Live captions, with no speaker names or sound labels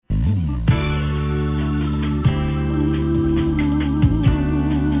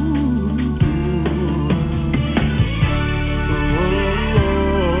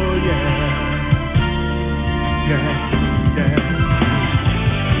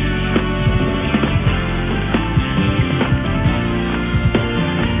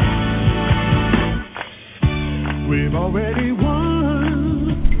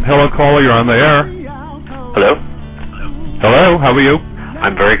Hello, caller. You're on the air. Hello? Hello. How are you?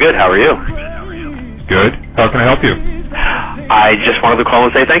 I'm very good. How are you? Good. How can I help you? I just wanted to call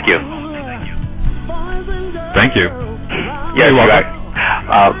and say thank you. Thank you. Yes, you're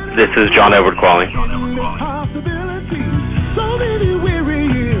welcome. This is John Edward calling.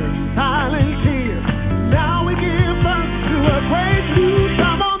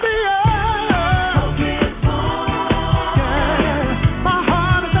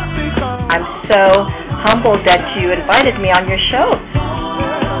 I'm so humbled that you invited me on your show.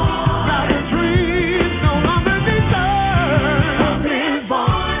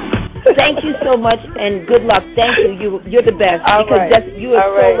 Thank you so much, and good luck. Thank you. You're the best. You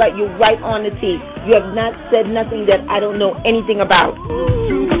are so right. You're right on the tee. You have not said nothing that I don't know anything about.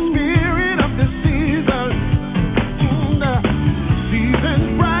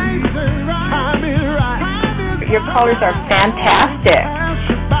 Your callers are fantastic.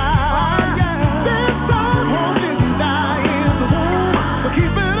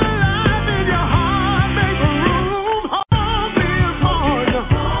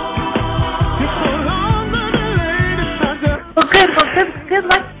 Good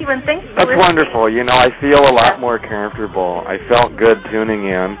luck, Stephen. Thanks for That's wonderful. You know, I feel a lot more comfortable. I felt good tuning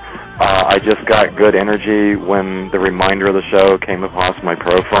in. I just got good energy when the reminder of the show came across my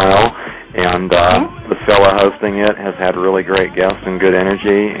profile, and the fella hosting it has had really great guests and good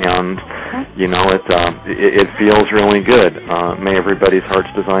energy, and you know, it feels really good. May everybody's heart's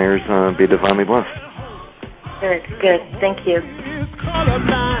desires be divinely blessed. Good. Thank you.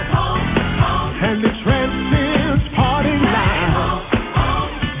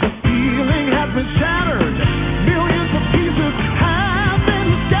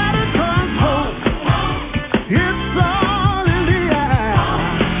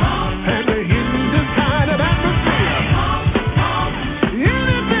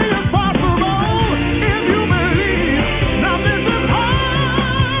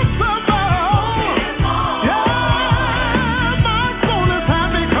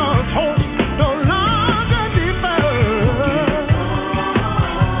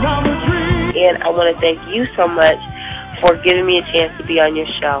 And I want to thank you so much for giving me a chance to be on your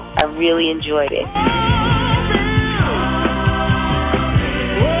show. I really enjoyed it.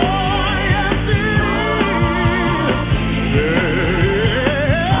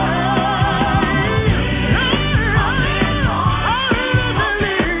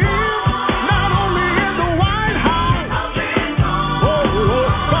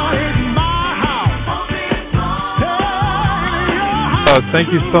 Thank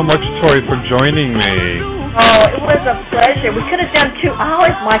you so much, Tori, for joining me. Oh, it was a pleasure. We could have done 2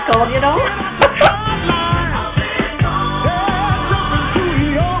 hours, Michael, you know.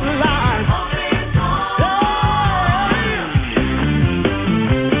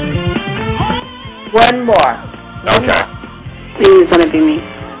 One more. Okay. Please, let it be me.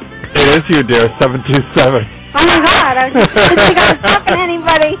 It is you, dear, 727. Oh, my God. I was just thinking I was talking to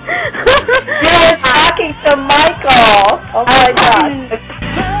anybody. You were talking to Michael. Oh, my God.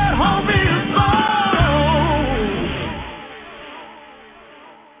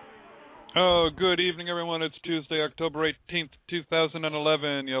 Oh, good evening, everyone. It's Tuesday, October 18th,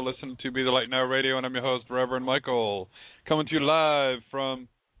 2011. You're listening to Be the Light Now Radio, and I'm your host, Reverend Michael, coming to you live from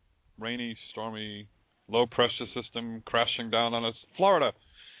rainy, stormy, low-pressure system crashing down on us, Florida.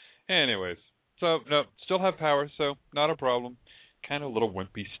 Anyways, so, no, still have power, so not a problem. Kind of little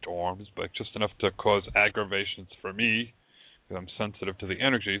wimpy storms, but just enough to cause aggravations for me, because I'm sensitive to the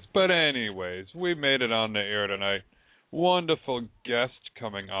energies. But anyways, we made it on the air tonight. Wonderful guest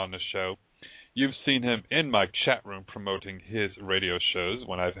coming on the show. You've seen him in my chat room promoting his radio shows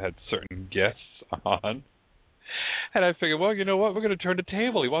when I've had certain guests on. And I figured, well, you know what? We're going to turn the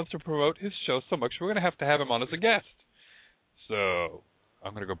table. He wants to promote his show so much, we're going to have him on as a guest. So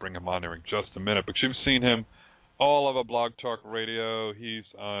I'm going to go bring him on there in just a minute. But you've seen him all over Blog Talk Radio. He's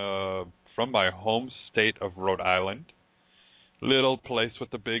from my home state of Rhode Island. Little place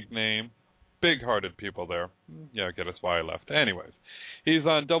with a big name. Big-hearted people there. Yeah, I guess why I left. Anyways, he's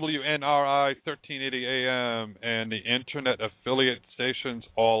on WNRI 1380 AM and the internet affiliate stations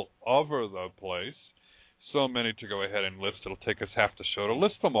all over the place. So many to go ahead and list. It'll take us half the show to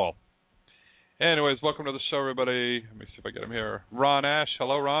list them all. Anyways, welcome to the show, everybody. Let me see if I get him here. Ron Ash.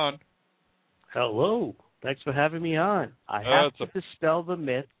 Hello, Ron. Hello. Thanks for having me on. I have to dispel the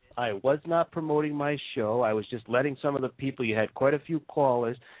myth. I was not promoting my show. I was just letting some of the people, you had quite a few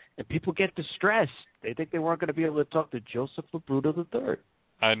callers, and people get distressed. They think they weren't going to be able to talk to Joseph Labruto III.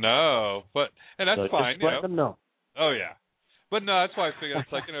 I know, and that's so fine. Just let them know. Oh, yeah. But no, that's why I figured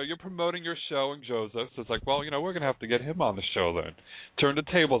it's like, you're promoting your show and Joseph, so it's like, well, we're going to have to get him on the show then. Turn the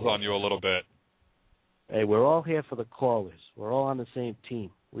tables on you a little bit. Hey, we're all here for the callers. We're all on the same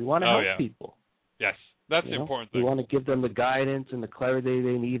team. We want to help people. Yes, that's the important thing. We want to give them the guidance and the clarity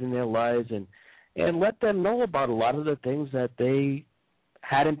they need in their lives and let them know about a lot of the things that they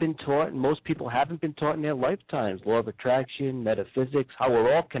hadn't been taught, and most people haven't been taught in their lifetimes. Law of attraction, metaphysics, how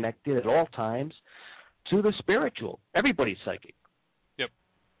we're all connected at all times to the spiritual. Everybody's psychic. Yep.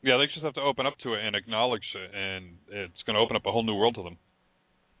 Yeah, they just have to open up to it and acknowledge it, and it's going to open up a whole new world to them.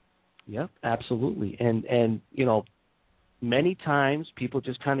 Yep, absolutely. And many times people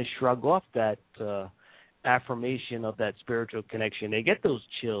just kind of shrug off that affirmation of that spiritual connection. They get those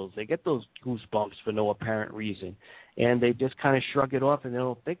chills, they get those goosebumps for no apparent reason, and they just kind of shrug it off and they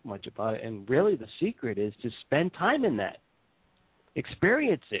don't think much about it. And really the secret is to spend time in that.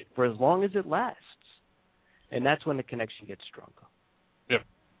 Experience it for as long as it lasts. And that's when the connection gets stronger. Yep.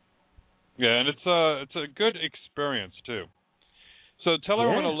 Yeah, and it's a good experience too. So tell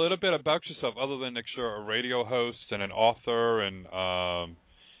everyone a little bit about yourself, other than that you're a radio host and an author and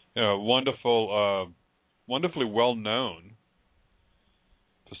wonderfully well known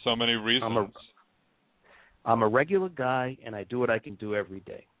for so many reasons. I'm a regular guy, and I do what I can do every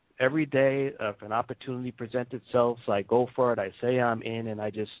day. Every day, if an opportunity presents itself, I go for it. I say I'm in, and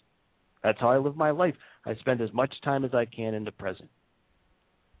that's how I live my life. I spend as much time as I can in the present.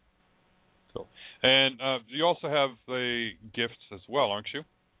 Cool. And you also have the gifts as well, aren't you?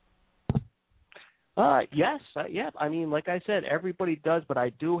 Yes. Yeah. I mean, like I said, everybody does, but I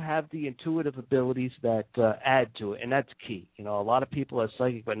do have the intuitive abilities that add to it, and that's key. A lot of people are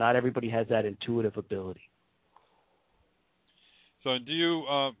psychic, but not everybody has that intuitive ability. So do you,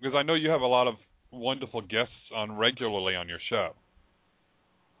 because I know you have a lot of wonderful guests on regularly on your show.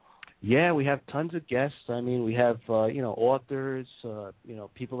 Yeah, we have tons of guests. I mean, we have, authors,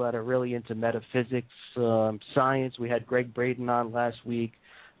 people that are really into metaphysics, science. We had Greg Braden on last week.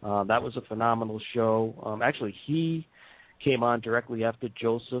 That was a phenomenal show. Actually, he came on directly after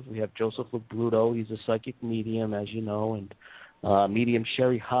Joseph. We have Joseph Labruto. He's a psychic medium, as you know, and medium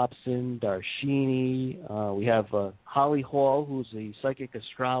Sherry Hobson, Darshini. We have Holly Hall, who's a psychic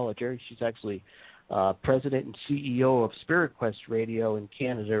astrologer. She's actually president and CEO of Spirit Quest Radio in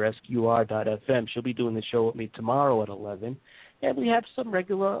Canada, SQR.FM. She'll be doing the show with me tomorrow at 11. And we have some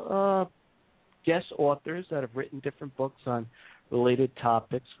regular guest authors that have written different books on related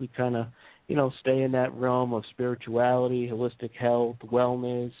topics. We kind of, stay in that realm of spirituality, holistic health,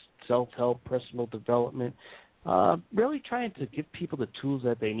 wellness, self-help, personal development, really trying to give people the tools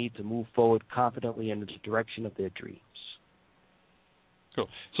that they need to move forward confidently in the direction of their dreams. Cool.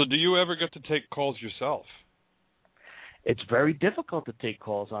 So do you ever get to take calls yourself? It's very difficult to take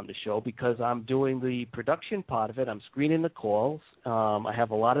calls on the show because I'm doing the production part of it. I'm screening the calls. I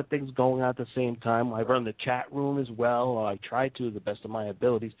have a lot of things going on at the same time. I run the chat room as well. I try to the best of my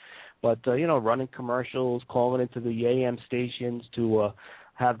abilities. But, running commercials, calling into the AM stations to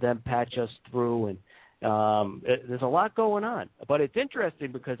have them patch us through. And there's a lot going on. But it's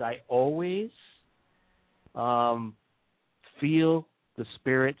interesting because I always feel the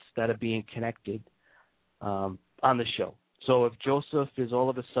spirits that are being connected on the show. So if Joseph is all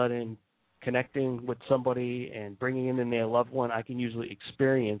of a sudden connecting with somebody and bringing in their loved one, I can usually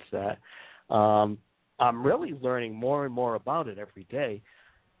experience that. I'm really learning more and more about it every day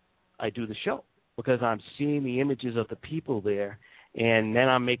I do the show because I'm seeing the images of the people there, and then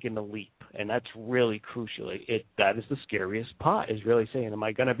I'm making the leap, and that's really crucial. That is the scariest part, is really saying, am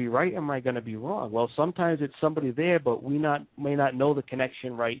I going to be right or am I going to be wrong? Well, sometimes it's somebody there, but we may not know the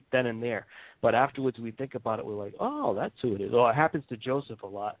connection right then and there. But afterwards we think about it, we're like, oh, that's who it is. Oh, it happens to Joseph a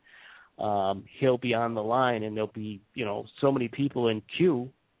lot. He'll be on the line, and there'll be, so many people in queue.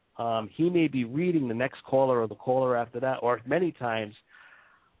 He may be reading the next caller or the caller after that, or many times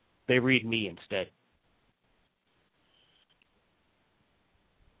they read me instead.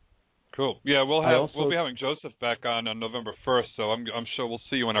 Cool. Yeah, we'll be having Joseph back on November 1st, so I'm sure we'll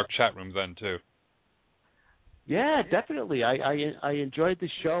see you in our chat room then too. Yeah, definitely. I enjoyed the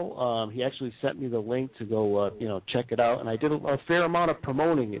show. He actually sent me the link to go check it out, and I did a fair amount of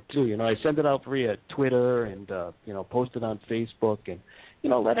promoting it too. I sent it out via Twitter and posted on Facebook, and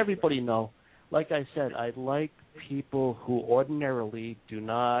let everybody know. Like I said, I like people who ordinarily do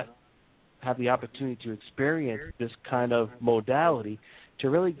not have the opportunity to experience this kind of modality to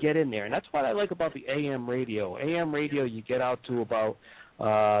really get in there. And that's what I like about the AM radio. AM radio, you get out to about,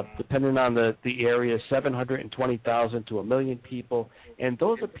 depending on the area, 720,000 to 1 million people. And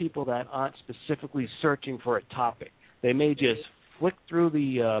those are people that aren't specifically searching for a topic. They may just flick through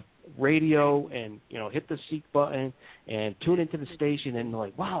the radio and hit the seek button and tune into the station and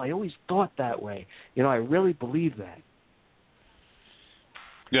like, wow, I always thought that way. I really believe that.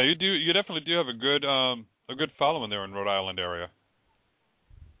 Yeah, you do. You definitely do have a good following there in Rhode Island area.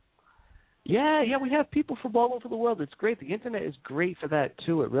 Yeah, we have people from all over the world. It's great. The internet is great for that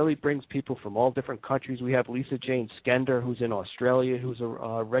too. It really brings people from all different countries. We have Lisa Jane Skender, who's in Australia, who's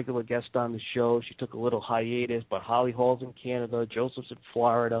a regular guest on the show. She took a little hiatus, but Holly Hall's in Canada, Joseph's in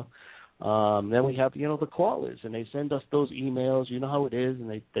Florida. Then we have the callers, and they send us those emails. You know how it is, and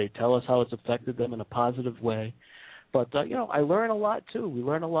they tell us how it's affected them in a positive way. But I learn a lot too. We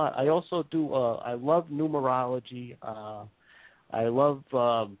learn a lot. I also do. I love numerology. I love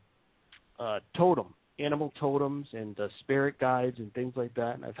animal totems and spirit guides and things like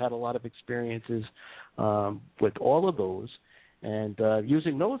that. And I've had a lot of experiences with all of those, and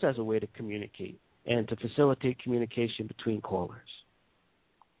using those as a way to communicate and to facilitate communication between callers.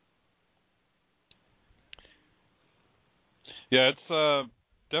 Yeah, it's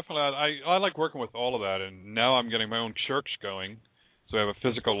definitely. I like working with all of that, and now I'm getting my own church going, so I have a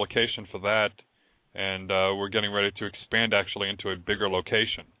physical location for that, and we're getting ready to expand actually into a bigger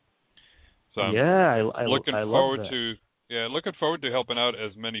location. So I'm looking forward to helping out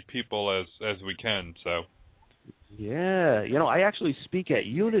as many people as we can. So. Yeah, I actually speak at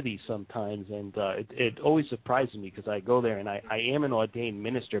Unity sometimes, and it always surprises me because I go there and I am an ordained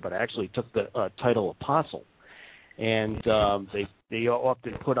minister, but I actually took the title apostle. And they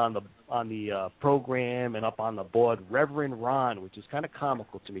often put on the program and up on the board Reverend Ron, which is kind of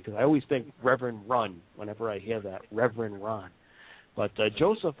comical to me because I always think Reverend Run whenever I hear that, Reverend Ron. But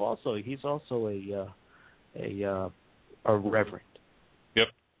Joseph also, he's also a reverend. Yep.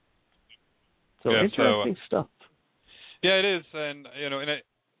 So interesting stuff. Yeah, it is, and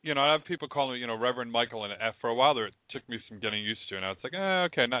I have people calling me Reverend Michael, and for a while there it took me some getting used to, and I was like,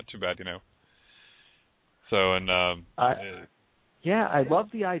 okay, not too bad, So I love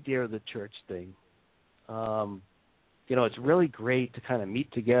the idea of the church thing. It's really great to kind of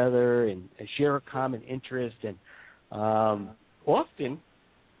meet together and share a common interest, and often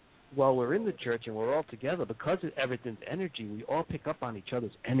while we're in the church and we're all together, because of everything's energy, we all pick up on each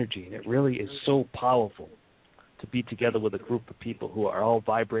other's energy, and it really is so powerful to be together with a group of people who are all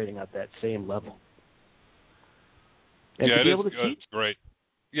vibrating at that same level. And to be able to teach. It's great.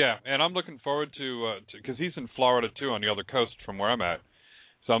 Yeah, and I'm looking forward to because he's in Florida too, on the other coast from where I'm at.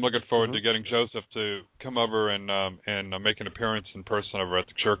 So I'm looking forward to getting Joseph to come over and make an appearance in person over at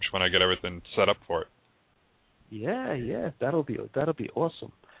the church when I get everything set up for it. Yeah, that'll be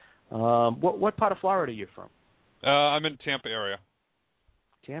awesome. What part of Florida are you from? I'm in Tampa area.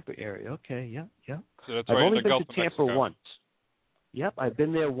 Tampa area, okay, yeah. So that's I've right only in the been Gulf to of Tampa Mexico. once. Yep, I've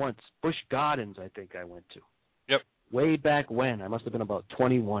been there once. Busch Gardens, I think I went to. Yep. Way back when. I must have been about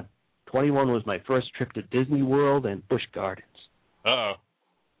 21. 21 was my first trip to Disney World and Busch Gardens. Uh-oh.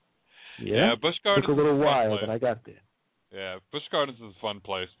 Yeah, Busch Gardens took a little while, but I got there. Yeah, Busch Gardens is a fun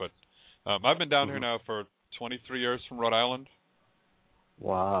place, but I've been down here now for 23 years from Rhode Island.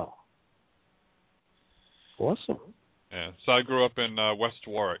 Wow. Awesome. Yeah, so I grew up in West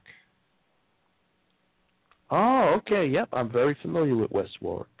Warwick. Oh, okay, yep. I'm very familiar with West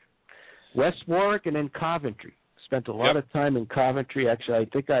Warwick. West Warwick and then Coventry. Spent a lot of time in Coventry. Actually, I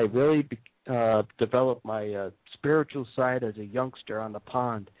think I really developed my spiritual side as a youngster on the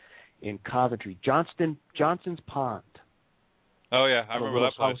pond in Coventry. Johnson's Pond. Oh, yeah, I remember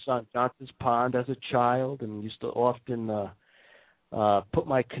that place. House on Johnson's Pond as a child, and used to often put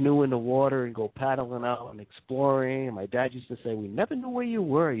my canoe in the water and go paddling out and exploring. And my dad used to say, we never knew where you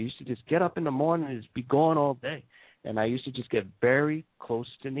were. You used to just get up in the morning and just be gone all day. And I used to just get very close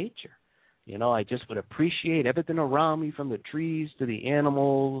to nature. I just would appreciate everything around me, from the trees to the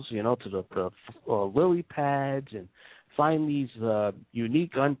animals, to the lily pads, and find these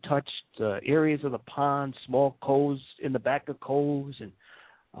unique, untouched areas of the pond, small coves in the back of coves. And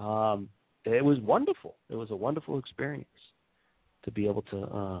it was wonderful. It was a wonderful experience to be able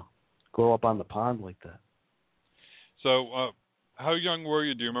to grow up on the pond like that. So how young were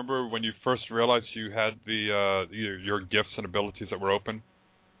you? Do you remember when you first realized you had your gifts and abilities that were open?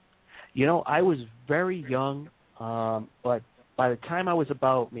 I was very young, but by the time I was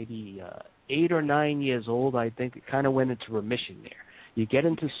about maybe 8 or 9 years old, I think it kind of went into remission there. You get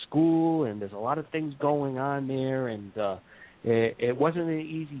into school, and there's a lot of things going on there, and it wasn't an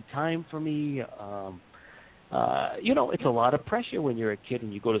easy time for me. It's a lot of pressure when you're a kid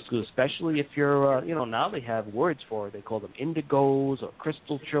and you go to school, especially if you're, now they have words for it. They call them indigos or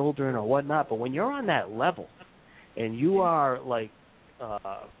crystal children or whatnot. But when you're on that level and you are like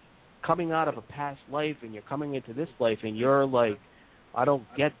coming out of a past life and you're coming into this life and you're like I don't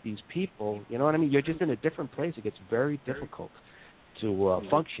get these people. You know what I mean? You're just in a different place. It gets very difficult to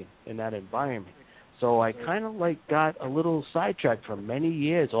function in that environment. So I kind of like got a little sidetracked for many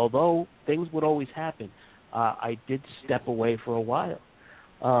years. Although things would always happen, I did step away for a while.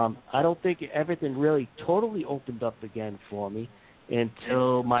 I don't think everything really totally opened up again for me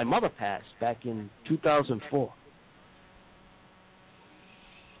until my mother passed back in 2004.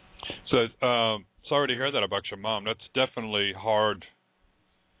 So, sorry to hear that about your mom. That's definitely hard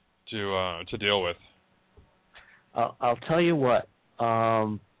to deal with. I'll tell you what.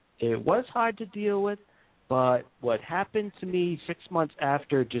 It was hard to deal with, but what happened to me 6 months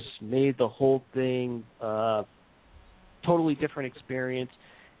after just made the whole thing totally different experience,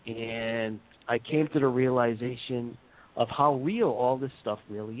 and I came to the realization of how real all this stuff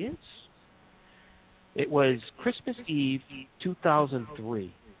really is. It was Christmas Eve,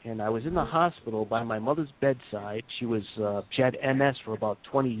 2003, and I was in the hospital by my mother's bedside. She had MS for about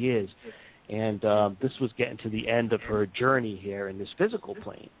 20 years, and this was getting to the end of her journey here in this physical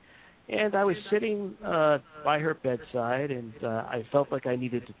plane. And I was sitting by her bedside, and I felt like I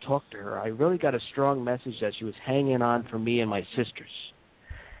needed to talk to her. I really got a strong message that she was hanging on for me and my sisters,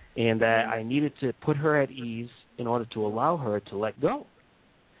 and that I needed to put her at ease in order to allow her to let go.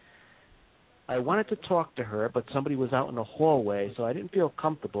 I wanted to talk to her, but somebody was out in the hallway, so I didn't feel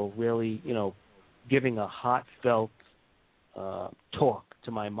comfortable really, giving a heartfelt talk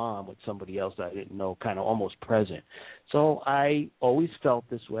to my mom with somebody else that I didn't know, kind of almost present. So I always felt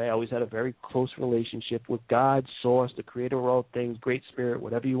this way. I always had a very close relationship with God, Source, the creator of all things, Great Spirit,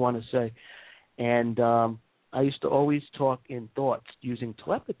 whatever you want to say. And I used to always talk in thoughts using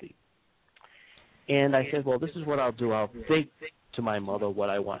telepathy. And I said, well, this is what I'll do. I'll think to my mother what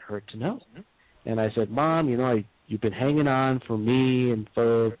I want her to know. And I said, Mom, you've been hanging on for me and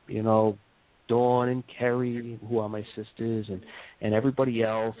for, Dawn and Kerry, who are my sisters, and everybody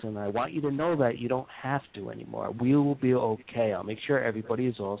else, and I want you to know that you don't have to anymore. We will be okay. I'll make sure everybody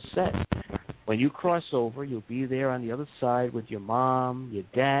is all set. When you cross over, you'll be there on the other side with your mom, your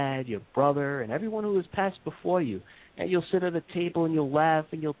dad, your brother, and everyone who has passed before you. And you'll sit at a table and you'll laugh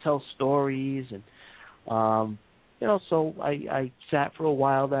and you'll tell stories. And, so I sat for a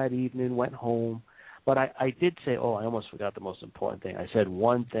while that evening, went home. But I did say, I almost forgot the most important thing. I said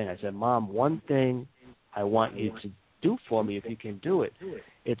one thing. I said, Mom, one thing I want you to do for me if you can do it.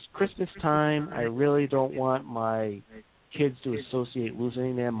 It's Christmas time. I really don't want my kids to associate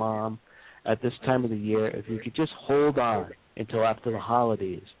losing their mom at this time of the year. If you could just hold on until after the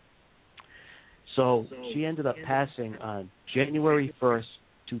holidays. So she ended up passing on January 1st,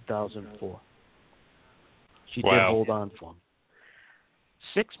 2004. She did hold on for me.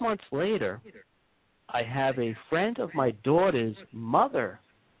 6 months later, I have a friend of my daughter's mother,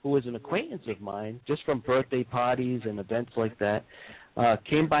 who is an acquaintance of mine, just from birthday parties and events like that,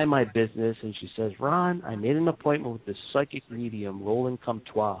 came by my business, and she says, Ron, I made an appointment with this psychic medium, Roland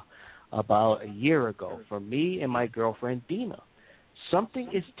Comtois, about a year ago for me and my girlfriend, Dina. Something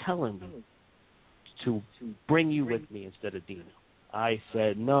is telling me to bring you with me instead of Dina. I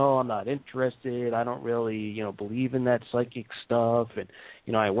said, no, I'm not interested. I don't really, believe in that psychic stuff. And,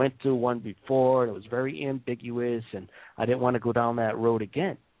 I went to one before, and it was very ambiguous, and I didn't want to go down that road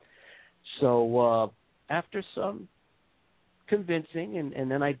again. So after some convincing,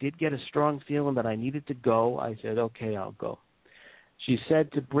 and then I did get a strong feeling that I needed to go, I said, okay, I'll go. She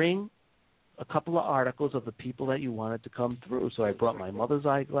said to bring a couple of articles of the people that you wanted to come through. So I brought my mother's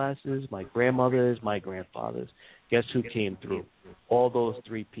eyeglasses, my grandmother's, my grandfather's. Guess who came through? All those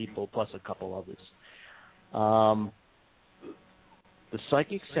three people plus a couple others. The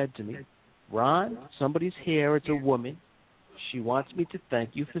psychic said to me, Ron, somebody's here. It's a woman. She wants me to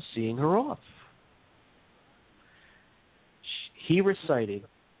thank you for seeing her off. He recited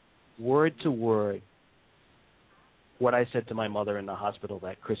word to word what I said to my mother in the hospital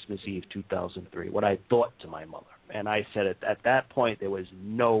that Christmas Eve 2003, what I thought to my mother. And I said it at that point, there was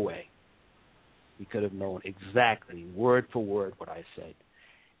no way he could have known exactly, word for word, what I said.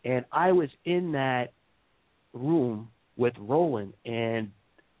 And I was in that room with Roland, and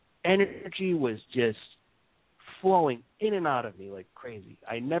energy was just flowing in and out of me like crazy.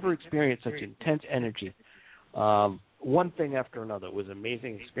 I never experienced such intense energy. One thing after another. It was an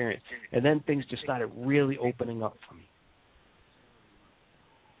amazing experience. And then things just started really opening up for me.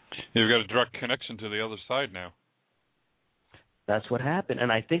 You've got a direct connection to the other side now. That's what happened.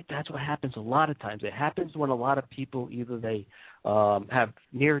 And I think that's what happens a lot of times. It happens when a lot of people either they have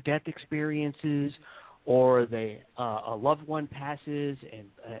near-death experiences or they a loved one passes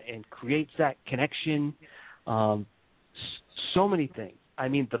and creates that connection. So many things. I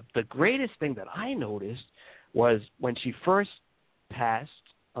mean, the greatest thing that I noticed was when she first passed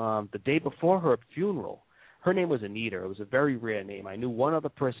the day before her funeral. Her name was Anita. It was a very rare name. I knew one other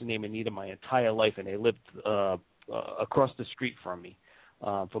person named Anita my entire life, and they lived across the street from me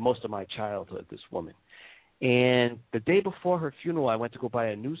for most of my childhood, this woman. And the day before her funeral, I went to go buy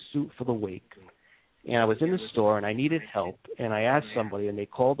a new suit for the wake. And I was in the store, and I needed help. And I asked somebody, and they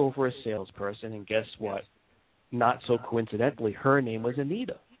called over a salesperson, and guess what? Not so coincidentally, her name was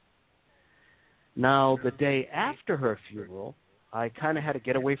Anita. Now, the day after her funeral, I kind of had to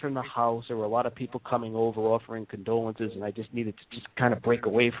get away from the house. There were a lot of people coming over offering condolences, and I just needed to just kind of break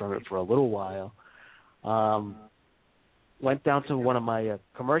away from it for a little while. Went down to one of my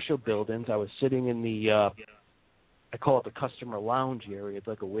commercial buildings. I was sitting in the, I call it the customer lounge area. It's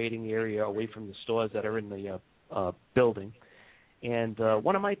like a waiting area away from the stores that are in the building. And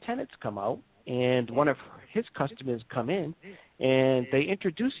one of my tenants come out, and one of his customers come in, and they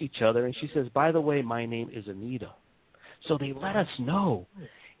introduce each other, and she says, by the way, my name is Anita. So they let us know.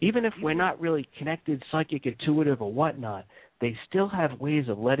 Even if we're not really connected, psychic, intuitive, or whatnot, they still have ways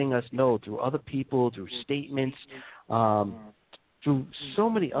of letting us know through other people, through statements, through so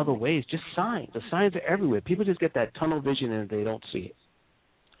many other ways, just signs. The signs are everywhere. People just get that tunnel vision and they don't see it.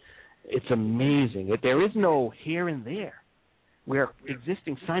 It's amazing. There is no here and there. We're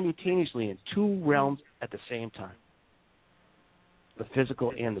existing simultaneously in two realms at the same time, the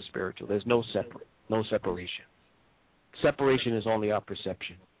physical and the spiritual. There's no separation. Separation is only our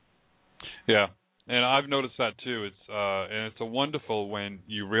perception. Yeah, and I've noticed that too. And it's a wonderful when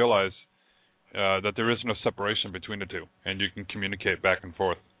you realize that there is no separation between the two, and you can communicate back and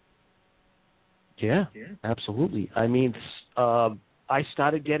forth. Yeah, absolutely. I mean, I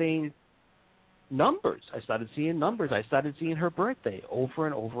started getting numbers. I started seeing numbers. I started seeing her birthday over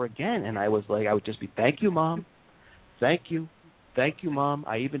and over again, and I was like, I would just be, thank you, Mom. Thank you. Thank you, Mom.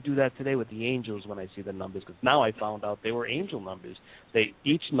 I even do that today with the angels when I see the numbers, because now I found out they were angel numbers.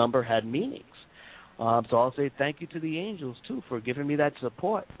 Each number had meanings. So I'll say thank you to the angels, too, for giving me that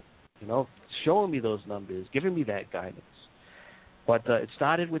support, showing me those numbers, giving me that guidance. But it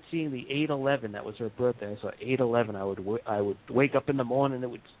started with seeing the 811. That was her birthday. I saw 811. I would wake up in the morning, it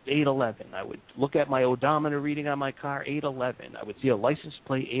was 811. I would look at my odometer reading on my car, 811. I would see a license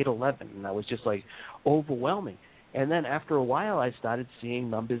plate, 811, and I was just like overwhelming. And then after a while, I started seeing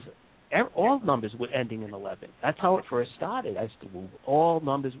numbers. All numbers were ending in 11. That's how it first started. All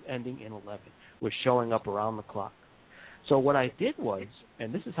numbers ending in 11 were showing up around the clock. So what I did was,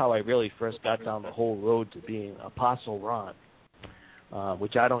 and this is how I really first got down the whole road to being Apostle Ron,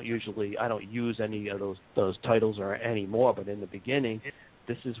 which I don't use any of those titles or anymore, but in the beginning,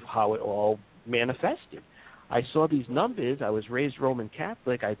 this is how it all manifested. I saw these numbers. I was raised Roman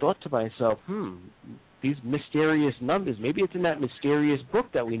Catholic. I thought to myself, these mysterious numbers, maybe it's in that mysterious book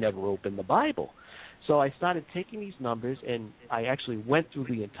that we never opened, the Bible. So I started taking these numbers, and I actually went through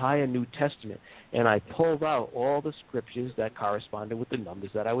the entire New Testament, and I pulled out all the scriptures that corresponded with the numbers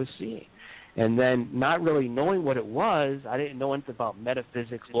that I was seeing. And then, not really knowing what it was, I didn't know anything about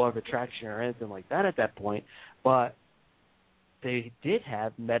metaphysics, law of attraction, or anything like that at that point, but they did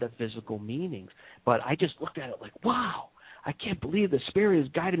have metaphysical meanings. But I just looked at it like, wow, I can't believe the Spirit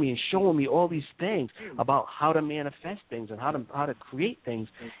is guiding me and showing me all these things about how to manifest things and how to create things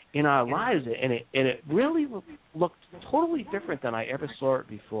in our lives. And it really looked totally different than I ever saw it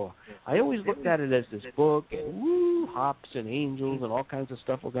before. I always looked at it as this book, and hops and angels and all kinds of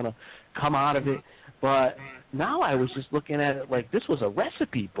stuff were going to come out of it. But now I was just looking at it like this was a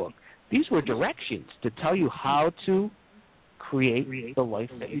recipe book. These were directions to tell you how to create the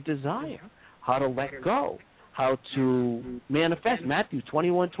life that you desire, how to let go, how to manifest. Matthew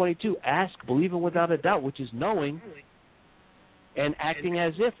 21:22, ask, believing without a doubt, which is knowing and acting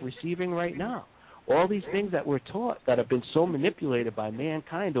as if, receiving right now. All these things that we're taught that have been so manipulated by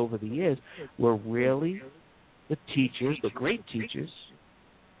mankind over the years were really the teachers, the great teachers,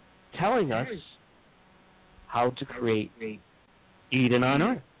 telling us how to create Eden on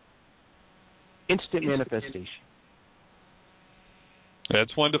earth. Instant manifestation. Yeah,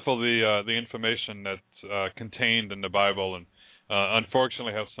 it's wonderful the information that's contained in the Bible, and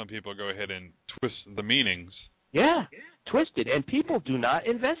unfortunately how some people go ahead and twist the meanings. Yeah, twisted, and people do not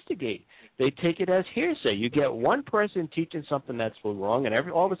investigate. They take it as hearsay. You get one person teaching something that's wrong, and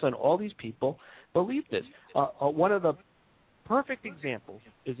all of a sudden all these people believe this. One of the perfect examples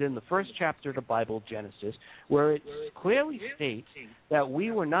is in the first chapter of the Bible, Genesis, where it clearly states that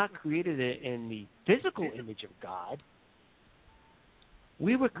we were not created in the physical image of God.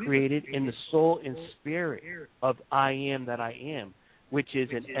 We were created in the soul and spirit of I am that I am, which is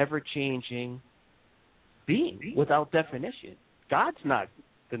an ever-changing being without definition. God's not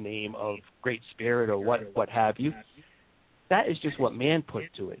the name of Great Spirit or what have you. that is just what man put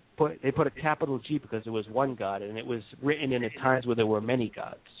to it. They put a capital G because there was one God, and it was written in times where there were many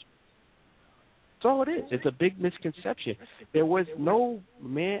gods. That's all it is. It's a big misconception. There was no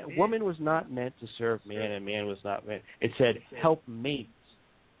man. Woman was not meant to serve man, and man was not meant. It said helpmates,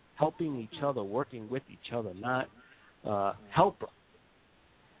 helping each other, working with each other, not helper.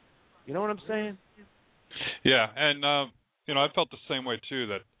 You know what I'm saying? Yeah, and I felt the same way too.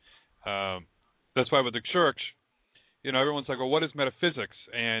 That's why with the church, everyone's like, well, what is metaphysics?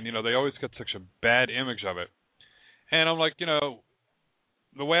 And they always get such a bad image of it. And I'm like,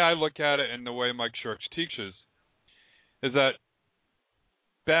 the way I look at it and the way my church teaches is that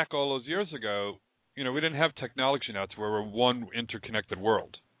back all those years ago, we didn't have technology now to where we're one interconnected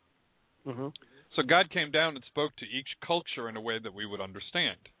world. Mm-hmm. So God came down and spoke to each culture in a way that we would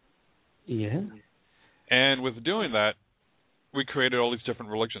understand. Yeah. And with doing that, we created all these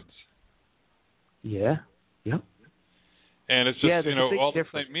different religions. Yeah. Yep. And it's just, all the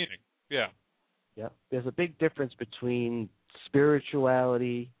same meaning. Yeah. Yeah. There's a big difference between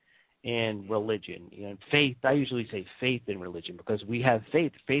spirituality and religion. Faith, I usually say faith in religion because we have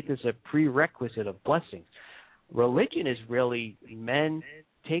faith. Faith is a prerequisite of blessings. Religion is really men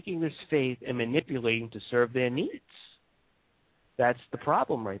taking this faith and manipulating to serve their needs. That's the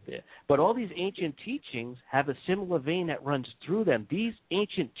problem right there. But all these ancient teachings have a similar vein that runs through them. These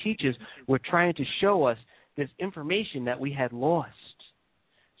ancient teachers were trying to show us this information that we had lost.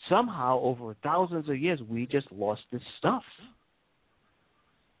 Somehow, over thousands of years, we just lost this stuff.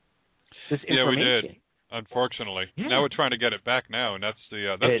 This information. Yeah, we did. Unfortunately, now we're trying to get it back now, and that's the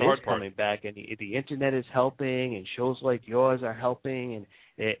hard part. It is coming back, and the internet is helping, and shows like yours are helping, and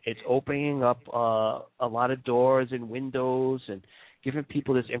it's opening up a lot of doors and windows, and giving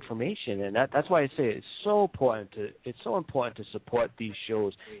people this information, and that's why I say it's so important to support these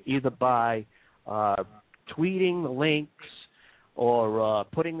shows, either by tweeting the links, or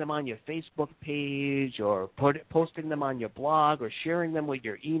putting them on your Facebook page, or posting them on your blog, or sharing them with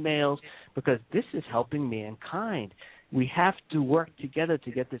your emails, because this is helping mankind. We have to work together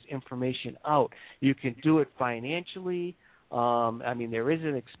to get this information out. You can do it financially. There is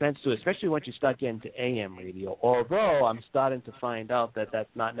an expense to it, especially once you start getting to AM radio, although I'm starting to find out that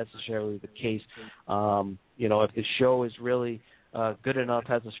that's not necessarily the case. If the show is really good enough,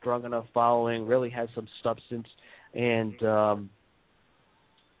 has a strong enough following, really has some substance, and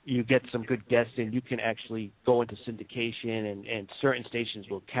you get some good guests in, you can actually go into syndication, and certain stations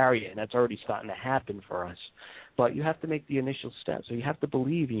will carry it, and that's already starting to happen for us. But you have to make the initial step. So you have to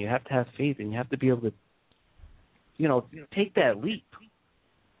believe, and you have to have faith, and you have to be able to, take that leap.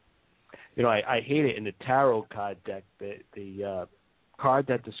 I hate it in the tarot card deck. The card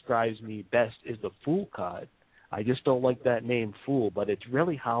that describes me best is the Fool card. I just don't like that name, Fool, but it's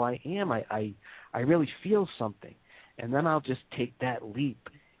really how I am. I really feel something, and then I'll just take that leap.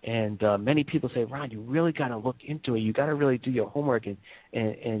 And many people say, Ron, you really got to look into it. You got to really do your homework and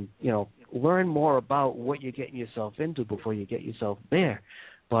learn more about what you're getting yourself into before you get yourself there.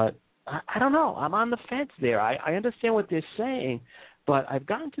 But I don't know. I'm on the fence there. I understand what they're saying, but I've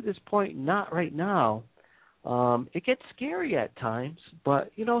gotten to this point, not right now. It gets scary at times,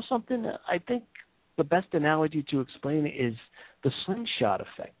 but something, I think the best analogy to explain it is the slingshot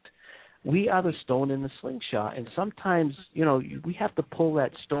effect. We are the stone in the slingshot, and sometimes, we have to pull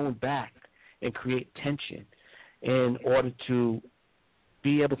that stone back and create tension in order to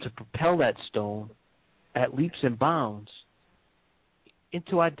be able to propel that stone at leaps and bounds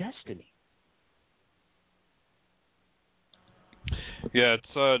into our destiny. Yeah,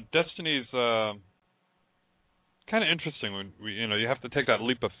 it's destiny's kind of interesting when you have to take that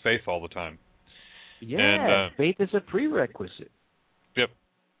leap of faith all the time. Yeah, and, faith is a prerequisite. Yep.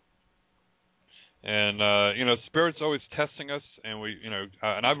 And Spirit's always testing us, and we,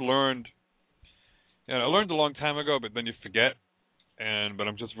 and I've learned. I learned a long time ago, but then you forget. But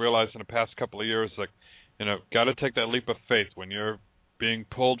I'm just realizing the past couple of years, got to take that leap of faith when you're being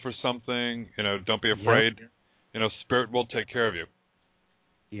pulled for something. Don't be afraid. Yep. Spirit will take care of you.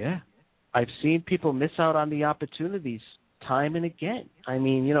 Yeah, I've seen people miss out on the opportunities time and again.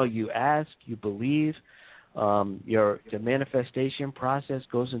 You ask, you believe. The manifestation process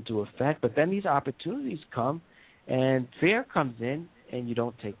goes into effect, but then these opportunities come, and fear comes in, and you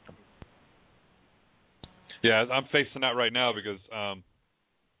don't take them. Yeah, I'm facing that right now because,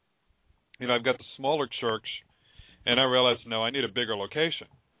 I've got the smaller church, and I realized, I need a bigger location.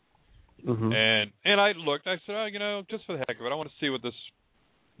 Mm-hmm. And I looked, I said, just for the heck of it, I want to see what this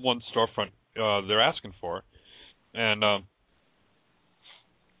one storefront they're asking for. And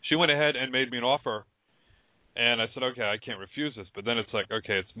she went ahead and made me an offer. And I said, okay, I can't refuse this. But then it's like,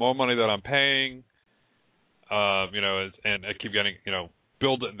 okay, it's more money that I'm paying. and I keep getting,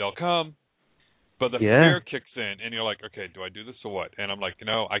 build it and they'll come. But the fear kicks in, and you're like, okay, do I do this or what? And I'm like,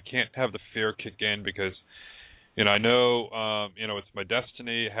 I can't have the fear kick in because, I know, it's my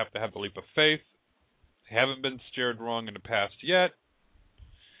destiny. I have to have the leap of faith. I haven't been steered wrong in the past yet.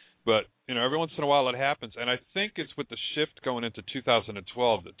 But, every once in a while it happens. And I think it's with the shift going into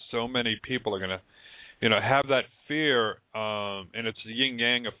 2012 that so many people are going to, have that fear, and it's the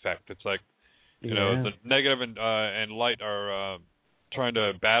yin-yang effect. It's like, the negative and light are trying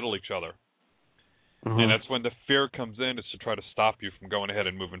to battle each other. Mm-hmm. And that's when the fear comes in, is to try to stop you from going ahead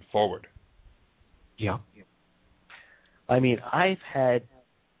and moving forward. Yeah. I mean, I've had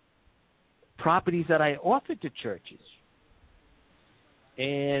properties that I offered to churches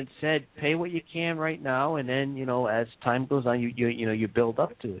and said, pay what you can right now, and then, as time goes on, you build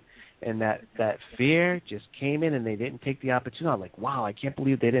up to it. And that fear just came in, and they didn't take the opportunity. I'm like, wow, I can't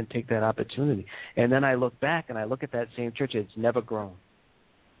believe they didn't take that opportunity. And then I look back, and I look at that same church, and it's never grown.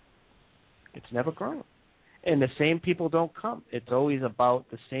 It's never grown. And the same people don't come. It's always about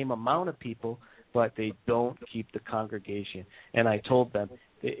the same amount of people, but they don't keep the congregation. And I told them,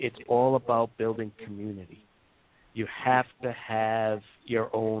 it's all about building community. You have to have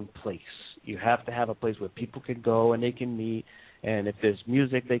your own place. You have to have a place where people can go and they can meet. And if there's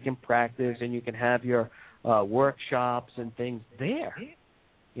music, they can practice, and you can have your workshops and things there.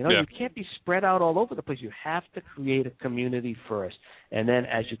 You can't be spread out all over the place. You have to create a community first. And then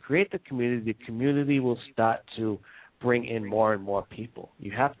as you create the community will start to bring in more and more people.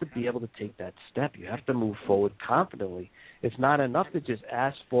 You have to be able to take that step. You have to move forward confidently. It's not enough to just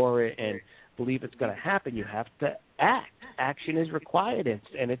ask for it and believe it's going to happen. You have to act. Action is required,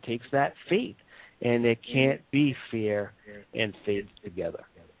 and it takes that faith. And it can't be fear and faith together.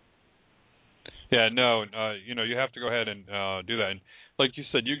 Yeah, no, you have to go ahead and do that. And like you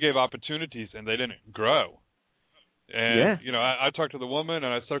said, you gave opportunities, and they didn't grow. And, I talked to the woman, and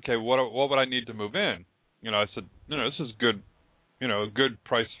I said, okay, what would I need to move in? I said, this is good, a good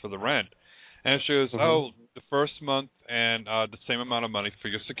price for the rent. And she goes, the first month and the same amount of money for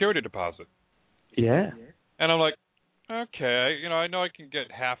your security deposit. Yeah. And I'm like, okay, I know I can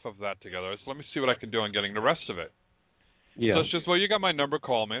get half of that together, so let me see what I can do on getting the rest of it. Yeah. So she says, well, you got my number,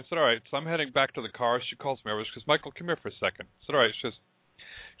 call me. I said, all right. So I'm heading back to the car. She calls me over. She goes, Michael, come here for a second. I said, all right. She goes,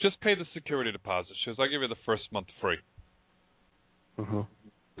 just pay the security deposit. She goes, I'll give you the first month free. Mm-hmm.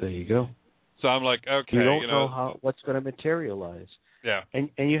 There you go. So I'm like, okay. You don't know what's going to materialize. Yeah. And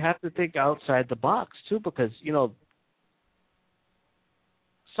you have to think outside the box, too, because,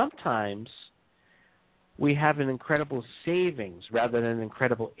 sometimes we have an incredible savings rather than an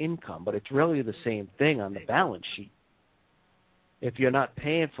incredible income, but it's really the same thing on the balance sheet. If you're not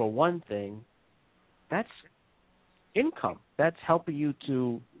paying for one thing, that's income. That's helping you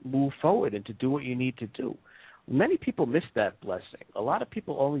to move forward and to do what you need to do. Many people miss that blessing. A lot of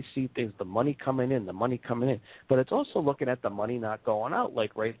people only see things, the money coming in, but it's also looking at the money not going out.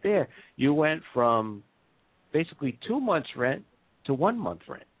 Like right there, you went from basically 2 months' rent to 1 month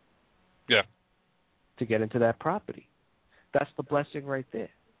rent. Yeah. To get into that property. That's the blessing right there.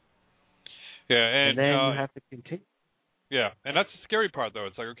 Yeah, and then you have to continue. Yeah, and that's the scary part, though.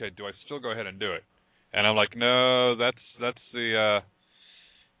 It's like, okay, do I still go ahead and do it? And I'm like, no, that's the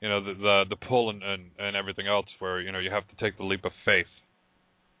the pull and everything else where you have to take the leap of faith.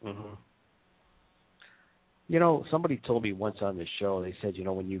 Mm-hmm. Somebody told me once on the show. They said,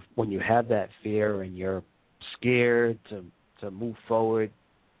 when you have that fear and you're scared to move forward,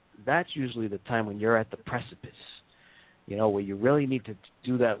 that's usually the time when you're at the precipice. Where you really need to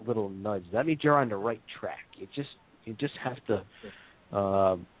do that little nudge. That means you're on the right track. You just have to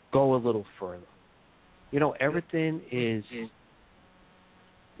go a little further. Everything is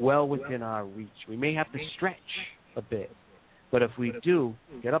well within our reach. We may have to stretch a bit, but if we do,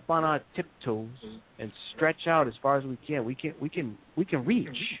 get up on our tiptoes and stretch out as far as we can, we can reach.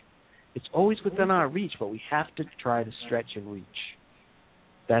 It's always within our reach, but we have to try to stretch and reach.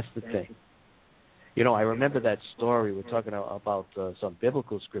 That's the thing. I remember that story. We're talking about some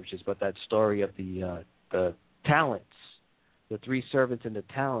biblical scriptures, but that story of the talents, the 3 servants and the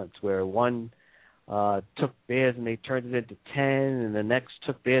talents, where one took theirs and they turned it into 10, and the next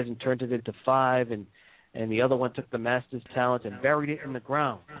took theirs and turned it into 5, and the other one took the master's talent and buried it in the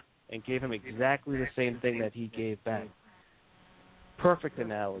ground and gave him exactly the same thing that he gave back. Perfect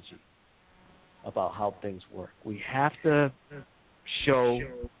analogy about how things work. We have to show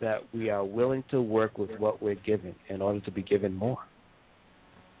that we are willing to work with what we're given in order to be given more.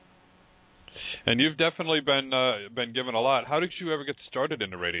 And you've definitely been given a lot. How did you ever get started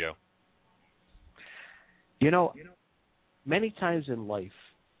in the radio? Many times in life,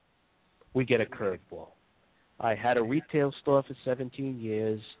 we get a curveball. I had a retail store for 17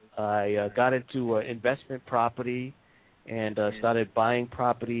 years. I got into investment property and started buying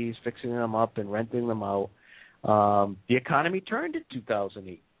properties, fixing them up, and renting them out. The economy turned in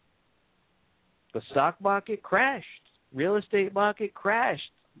 2008. The stock market crashed. Real estate market crashed.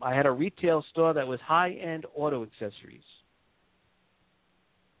 I had a retail store that was high-end auto accessories.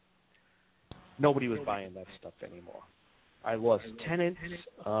 Nobody was buying that stuff anymore. I lost tenants.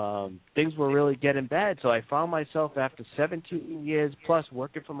 Things were really getting bad. So I found myself after 17 years plus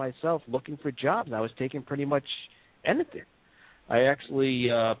working for myself, looking for jobs. And I was taking pretty much anything. I actually,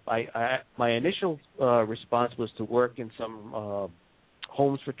 my initial response was to work in some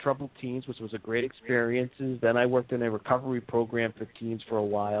homes for troubled teens, which was a great experience. Then I worked in a recovery program for teens for a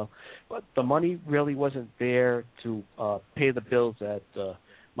while. But the money really wasn't there to pay the bills that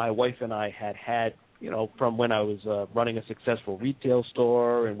my wife and I had, from when I was running a successful retail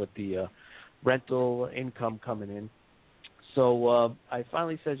store and with the rental income coming in. So I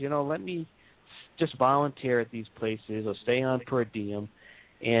finally said, let me just volunteer at these places or stay on per diem,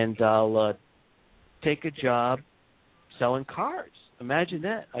 and I'll take a job selling cars. Imagine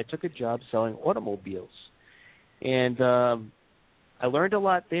that. I took a job selling automobiles. And I learned a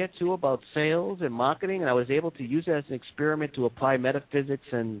lot there, too, about sales and marketing, and I was able to use it as an experiment to apply metaphysics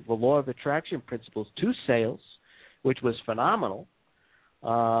and the law of attraction principles to sales, which was phenomenal.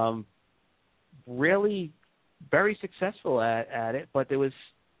 Really very successful at it, but there was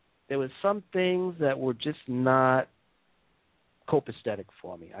some things that were just not copacetic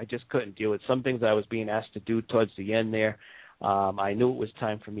for me. I just couldn't deal with some things I was being asked to do towards the end there. I knew it was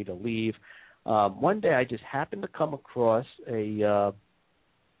time for me to leave. One day I just happened to come across a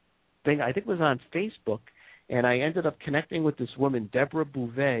thing, I think it was on Facebook, and I ended up connecting with this woman, Deborah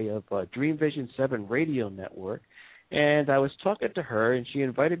Bouvet of Dream Vision 7 Radio Network, and I was talking to her, and she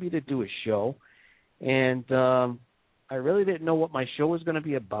invited me to do a show, and I really didn't know what my show was going to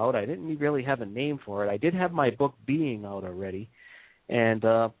be about. I didn't really have a name for it. I did have my book Being out already, and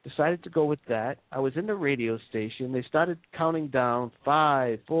decided to go with that. I was in the radio station. They started counting down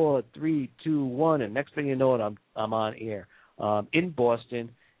 5, 4, 3, 2, 1, and next thing you know it, I'm on air. In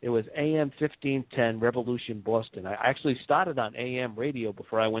Boston, it was AM 1510 Revolution Boston. I actually started on AM radio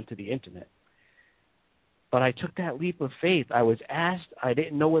before I went to the Internet. But I took that leap of faith. I was asked. I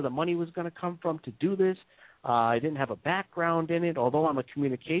didn't know where the money was going to come from to do this. I didn't have a background in it. Although I'm a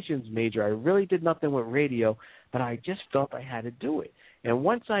communications major, I really did nothing with radio, but I just felt I had to do it. And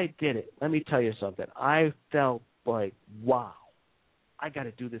once I did it, let me tell you something. I felt like, wow, I got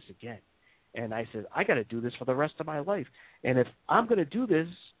to do this again. And I said, I got to do this for the rest of my life. And if I'm going to do this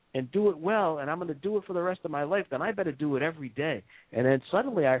and do it well, and I'm going to do it for the rest of my life, then I better do it every day. And then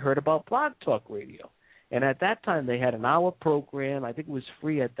suddenly I heard about Blog Talk Radio. And at that time, they had an hour program. I think it was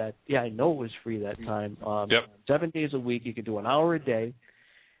free at that. Yeah, I know it was free that time. 7 days a week. You could do an hour a day.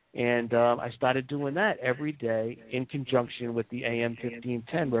 And I started doing that every day in conjunction with the AM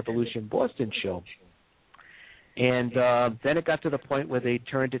 1510 Revolution Boston show. And then it got to the point where they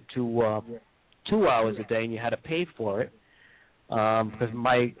turned it to 2 hours a day, and you had to pay for it. Because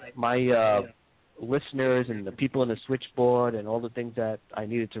my listeners and the people in the switchboard and all the things that I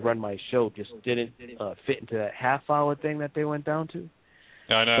needed to run my show just didn't fit into that half-hour thing that they went down to.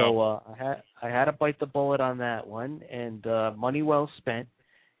 I know. So I had to bite the bullet on that one, and money well spent.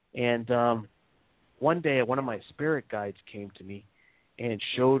 And one day, one of my spirit guides came to me and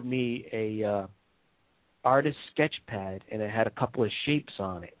showed me a artist sketch pad, and it had a couple of shapes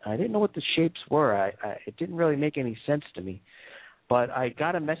on it. I didn't know what the shapes were. It didn't really make any sense to me. But I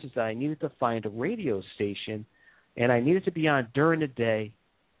got a message that I needed to find a radio station, and I needed to be on during the day,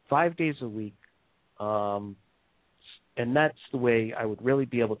 5 days a week, and that's the way I would really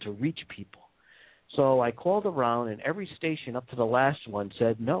be able to reach people. So I called around, and every station up to the last one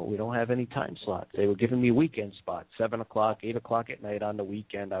said, no, we don't have any time slots. They were giving me weekend spots, 7 o'clock, 8 o'clock at night on the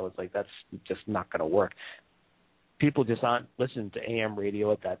weekend. I was like, that's just not going to work. People just aren't listening to AM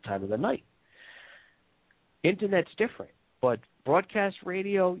radio at that time of the night. Internet's different, but broadcast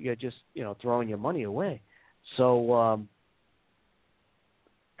radio, you're just, throwing your money away. So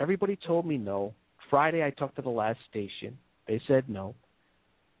everybody told me no. Friday, I talked to the last station. They said no.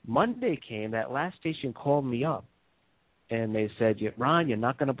 Monday came, that last station called me up, and they said, Ron, you're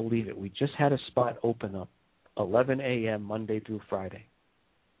not going to believe it. We just had a spot open up, 11 a.m. Monday through Friday.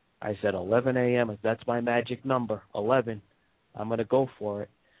 I said, 11 a.m., that's my magic number, 11. I'm going to go for it.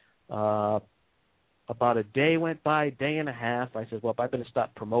 About a day went by, day and a half. I said, well, I better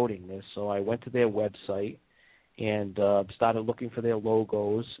start promoting this. So I went to their website and started looking for their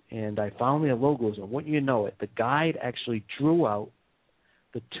logos, and I found their logos, and wouldn't you know it, the guide actually drew out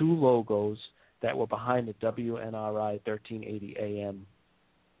the two logos that were behind the WNRI 1380 AM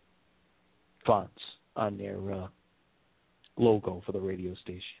fonts on their logo for the radio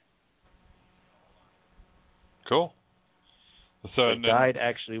station. Cool. So the guide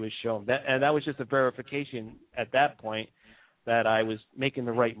actually was shown, and that was just a verification at that point that I was making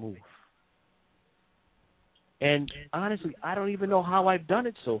the right move. And honestly, I don't even know how I've done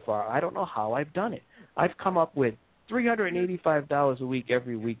it so far. I don't know how I've done it. I've come up with $385 a week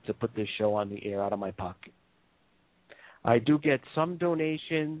every week to put this show on the air out of my pocket. I do get some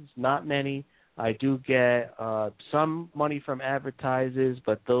donations, not many. I do get some money from advertisers,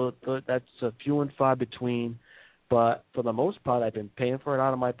 but that's a few and far between. But for the most part, I've been paying for it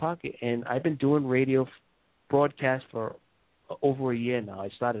out of my pocket, and I've been doing radio broadcasts for over a year now. I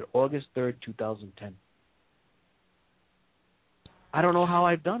started August 3rd, 2010. I don't know how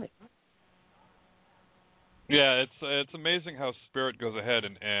I've done it. Yeah, it's amazing how Spirit goes ahead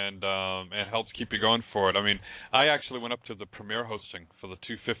and helps keep you going for it. I mean, I actually went up to the premiere hosting for the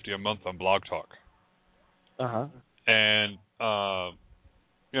 $250 a month on Blog Talk. And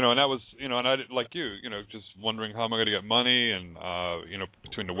and that was, and I did, like you, just wondering how am I going to get money, and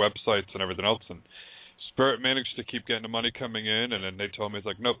between the websites and everything else, and Spirit managed to keep getting the money coming in, and then they told me, it's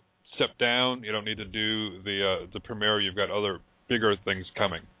like, nope, step down. You don't need to do the premiere. You've got other bigger things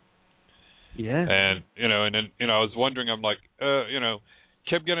coming. Yeah. And and then I was wondering, I'm like,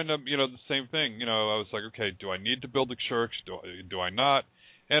 kept getting them, the same thing. I was like, okay, do I need to build a church? Do I not?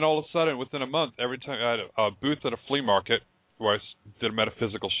 And all of a sudden, within a month, every time I had a booth at a flea market where I did a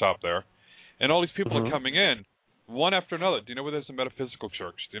metaphysical shop there, and all these people are coming in, one after another. Do you know where there's a metaphysical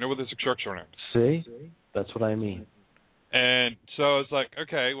church? Do you know where there's a church around? See? That's what I mean. And so I was like,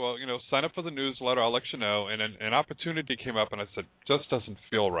 okay, well, sign up for the newsletter. I'll let you know. And then an opportunity came up, and I said, just doesn't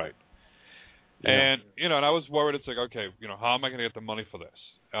feel right. Yeah. And, and I was worried. It's like, okay, how am I going to get the money for this?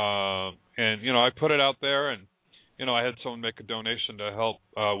 And, I put it out there, and, I had someone make a donation to help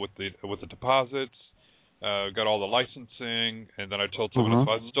with the deposits, got all the licensing, and then I told someone,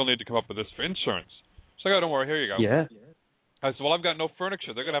 I still need to come up with this for insurance. She's like, oh, don't worry, here you go. Yeah. I said, well, I've got no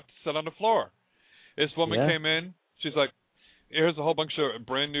furniture. They're going to have to sit on the floor. This woman came in. She's like, here's a whole bunch of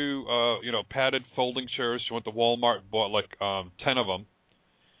brand new, padded folding chairs. She went to Walmart, bought like 10 of them.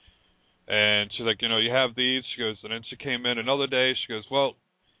 And she's like, you have these. She goes, and then she came in another day. She goes, well,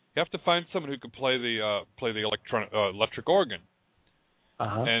 you have to find someone who can play the electric organ.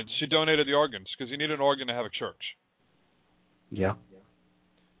 And she donated the organs because you need an organ to have a church. Yeah.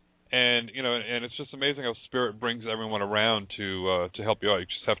 And and it's just amazing how Spirit brings everyone around to help you out. You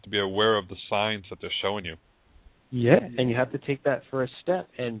just have to be aware of the signs that they're showing you. Yeah, and you have to take that first step.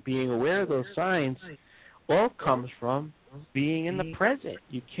 And being aware of those signs all comes from being in the present.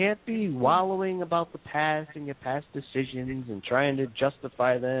 You can't be wallowing about the past and your past decisions and trying to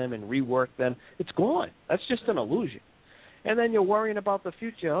justify them and rework them. It's gone. That's just an illusion. And then you're worrying about the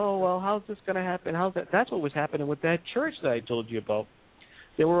future. Oh, well, how's this going to happen? How's that? That's what was happening with that church that I told you about.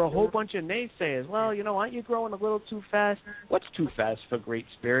 There were a whole bunch of naysayers. Well, aren't you growing a little too fast? What's too fast for Great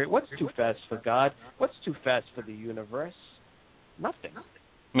Spirit? What's too fast for God? What's too fast for the universe? Nothing.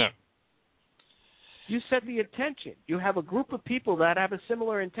 No. You set the intention. You have a group of people that have a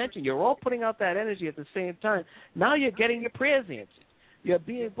similar intention. You're all putting out that energy at the same time. Now you're getting your prayers answered. You're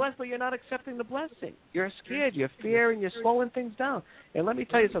being blessed, but you're not accepting the blessing. You're scared. You're fearing. You're slowing things down. And let me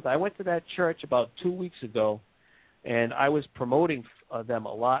tell you something. I went to that church about 2 weeks ago, and I was promoting them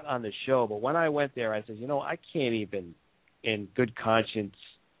a lot on the show. But when I went there, I said, I can't even, in good conscience,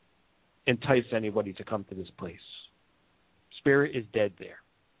 entice anybody to come to this place. Spirit is dead there.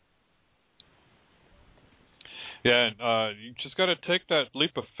 Yeah, and you just got to take that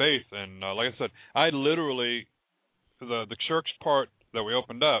leap of faith. And like I said, I literally, the church part that we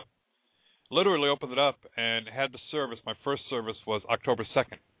opened up, literally opened it up and had the service. My first service was October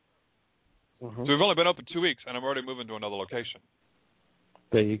 2nd. So we've only been open 2 weeks, and I'm already moving to another location.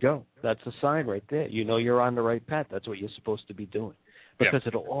 There you go. That's a sign right there. You're on the right path. That's what you're supposed to be doing. Because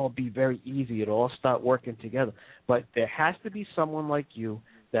it'll all be very easy. It'll all start working together. But there has to be someone like you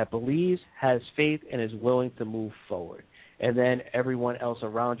that believes, has faith, and is willing to move forward. And then everyone else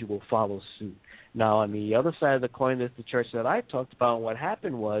around you will follow suit. Now, on the other side of the coin, there's the church that I talked about, and what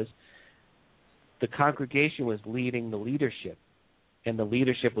happened was the congregation was leading the leadership, and the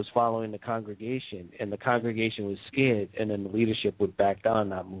leadership was following the congregation, and the congregation was scared, and then the leadership would back down,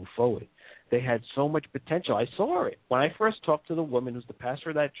 not move forward. They had so much potential. I saw it. When I first talked to the woman who's the pastor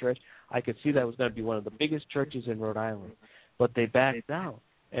of that church, I could see that was going to be one of the biggest churches in Rhode Island. But they backed down.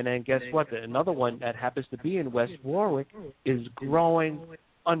 And then guess what? Another one that happens to be in West Warwick is growing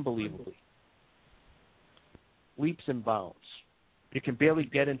unbelievably. Leaps and bounds. You can barely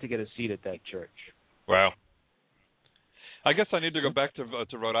get in to get a seat at that church. Wow. I guess I need to go back to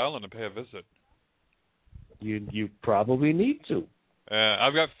Rhode Island and pay a visit. You probably need to.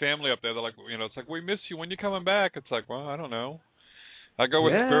 I've got family up there. They're like, it's like, we miss you. When you coming back? It's like, well, I don't know. I go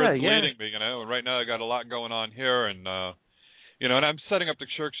with Spirit's leading me, And right now I got a lot going on here, and and I'm setting up the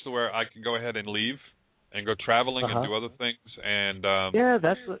church to where I can go ahead and leave and go traveling and do other things. And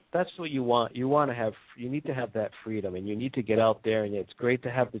that's what you want. You need to have that freedom, and you need to get out there. And it's great to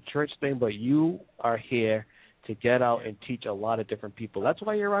have the church thing, but you are here to get out and teach a lot of different people. That's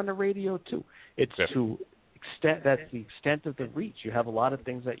why you're on the radio too. It's that's the extent of the reach. You have a lot of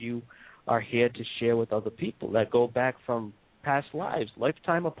things that you are here to share with other people that go back from past lives.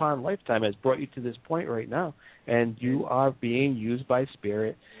 Lifetime upon lifetime has brought you to this point right now, and you are being used by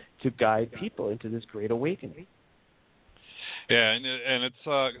Spirit to guide people into this great awakening. Yeah, and it's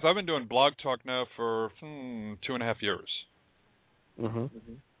because I've been doing Blog Talk now for 2.5 years. Mm-hmm.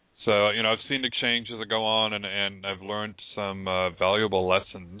 So I've seen the changes that go on, and I've learned some valuable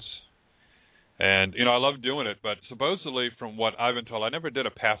lessons. And, I love doing it, but supposedly from what I've been told, I never did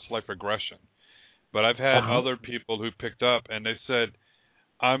a past life regression. But I've had other people who picked up, and they said,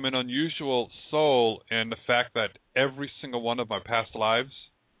 I'm an unusual soul in the fact that every single one of my past lives,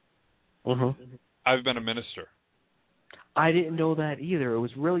 I've been a minister. I didn't know that either. It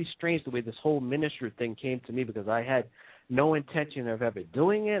was really strange the way this whole minister thing came to me, because I had no intention of ever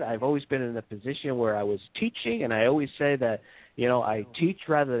doing it. I've always been in a position where I was teaching, and I always say that, I teach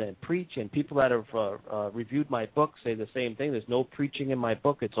rather than preach, and people that have reviewed my book say the same thing. There's no preaching in my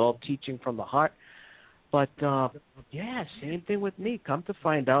book. It's all teaching from the heart. But, same thing with me. Come to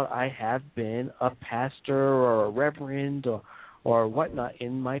find out, I have been a pastor or a reverend or whatnot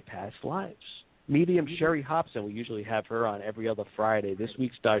in my past lives. Medium Sherry Hobson, we usually have her on every other Friday. This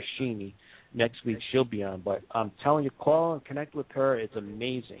week's Darshini. Next week she'll be on. But I'm telling you, call and connect with her. It's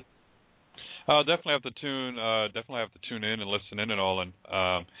amazing. I'll definitely have to tune in and listen in and all. And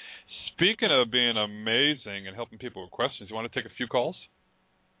speaking of being amazing and helping people with questions, you want to take a few calls?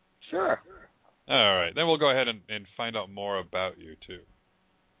 Sure. All right. Then we'll go ahead and find out more about you, too.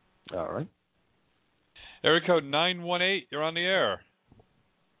 All right. Area code 918, you're on the air.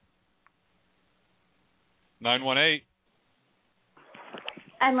 918.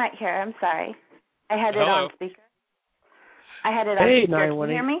 I'm right here. I'm sorry. I had it on speaker. I had it on speaker. Can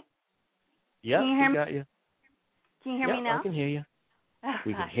you hear me? Yeah, can you hear me? Got you. Can you hear me now? I can hear you.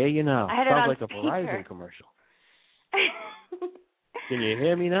 We can hear you now. I had Sounds it on like a Verizon commercial. Can you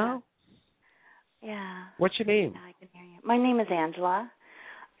hear me now? Yeah. What's your name? I can hear you. My name is Angela,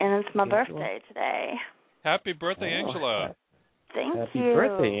 and it's my birthday today. Happy birthday, Angela. Thank you. Happy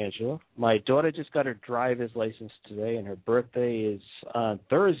birthday, Angela. My daughter just got her driver's license today, and her birthday is on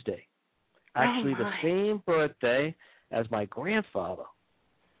Thursday. Actually, the same birthday as my grandfather.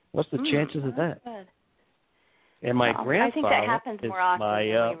 What's the chances of that? Good. And my grandfather I think that happens more often than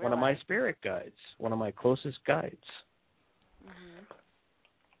we realize. one of my spirit guides, one of my closest guides. Mm-hmm.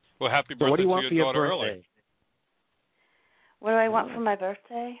 Well, happy birthday what do you want to for your your daughter birthday? early. What do I want for my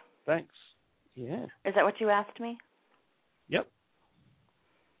birthday? Thanks. Yeah. Is that what you asked me? Yep.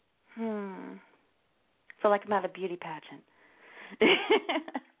 Feel like I'm at a beauty pageant.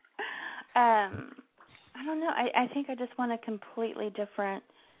 I don't know. I think I just want a completely different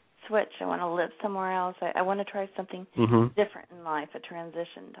switch. I want to live somewhere else. I want to try something different in life, a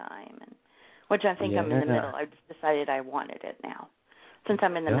transition time, which I think I'm in the middle. I just decided I wanted it now. Since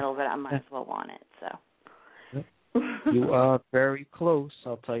I'm in the middle of it, I might as well want it. So you are very close,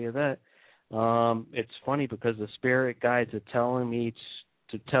 I'll tell you that. It's funny because the spirit guides are telling me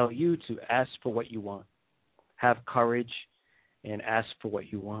to tell you to ask for what you want. Have courage and ask for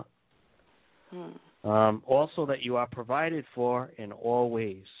what you want. Also that you are provided for in all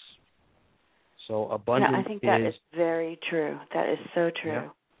ways. So abundance I think that is very true. That is so true. Yeah.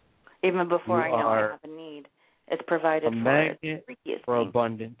 Even before I know I have a need, it's provided a magnet for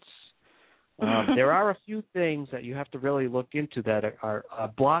abundance. There are a few things that you have to really look into that are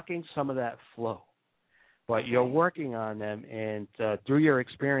blocking some of that flow. But you're working on them, and through your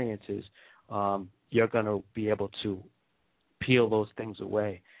experiences, you're going to be able to peel those things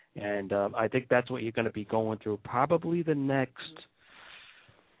away. And I think that's what you're going to be going through probably the next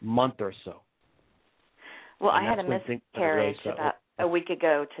month or so. Well, I had a miscarriage about a week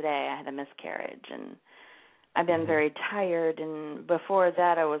ago today. I had a miscarriage, and I've been very tired. And before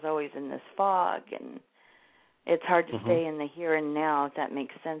that, I was always in this fog, and it's hard to stay in the here and now, if that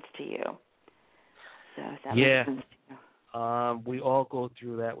makes sense to you. So if that makes sense to you. We all go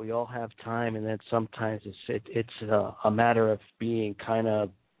through that. We all have time, and then sometimes it's a matter of being kind of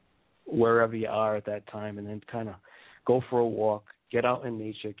wherever you are at that time, and then kind of go for a walk, get out in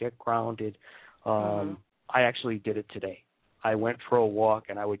nature, get grounded. I actually did it today. I went for a walk,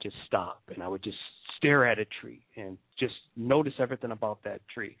 and I would just stop, and I would just stare at a tree and just notice everything about that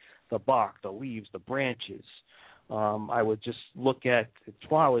tree, the bark, the leaves, the branches. I would just look at the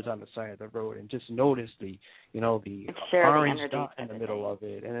flowers on the side of the road and just notice the orange dot in the middle of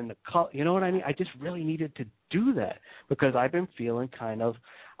it, and then the color. You know what I mean? I just really needed to do that because I've been feeling kind of.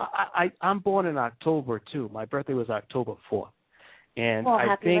 I'm born in October too. My birthday was October 4th, and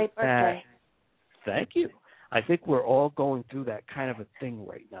I think that. Thank you. I think we're all going through that kind of a thing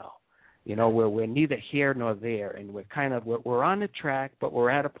right now. You know, where we're neither here nor there, and we're on the track, but we're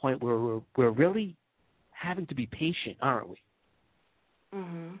at a point where we're really having to be patient, aren't we?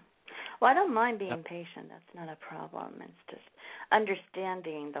 Mhm. Well, I don't mind being patient. That's not a problem. It's just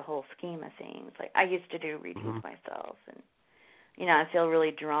understanding the whole scheme of things. Like I used to do readings myself, and I feel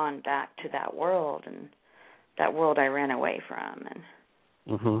really drawn back to that world and that world I ran away from, and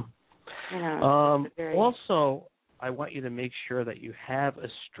Also, I want you to make sure that you have a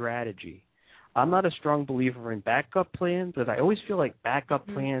strategy. I'm not a strong believer in backup plans, but I always feel like backup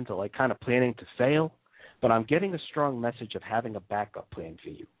plans are like kind of planning to fail. But I'm getting a strong message of having a backup plan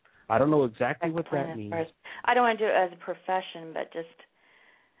for you. I don't know exactly what that means. I don't want to do it as a profession, but just,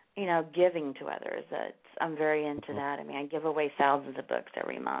 giving to others. I'm very into that. I mean, I give away thousands of books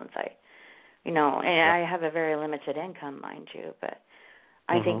every month. And I have a very limited income, mind you, but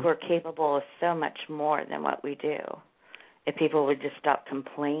I think we're capable of so much more than what we do. If people would just stop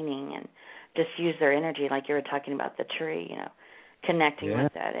complaining and just use their energy, like you were talking about the tree, connecting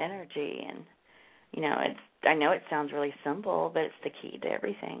with that energy. And, I know it sounds really simple, but it's the key to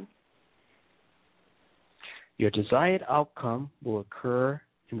everything. Your desired outcome will occur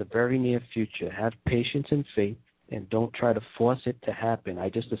in the very near future. Have patience and faith, and don't try to force it to happen. I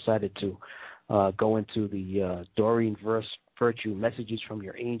just decided to go into the Doreen Virtue Messages from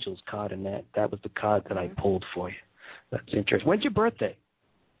Your Angels card, and that was the card that I pulled for you. That's interesting. When's your birthday?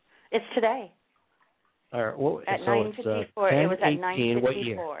 It's today. All right. Well, at so 9:54. It was at 9:54. What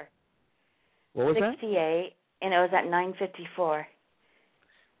year? What was 68, and it was at 9:54.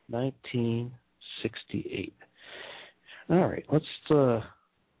 1968. All right. Let's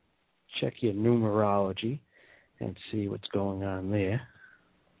check your numerology and see what's going on there.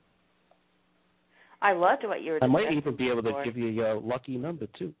 I loved what you were doing. I might even be able to give you your lucky number,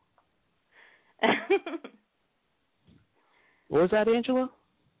 too. What was that, Angela?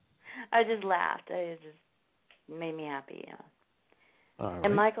 I just laughed. It just made me happy, All right.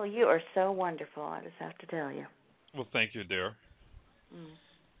 And, Michael, you are so wonderful, I just have to tell you. Well, thank you, dear.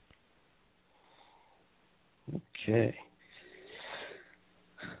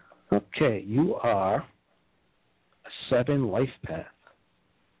 Okay, you are a 7 life path.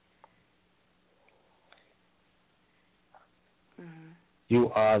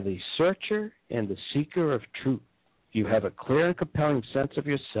 You are the searcher and the seeker of truth. You have a clear and compelling sense of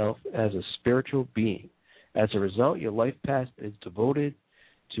yourself as a spiritual being. As a result, your life path is devoted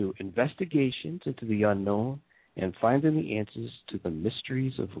to investigations into the unknown and finding the answers to the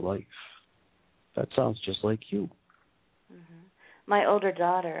mysteries of life. That sounds just like you. My older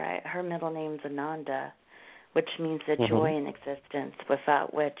daughter, her middle name's Ananda, which means the joy in existence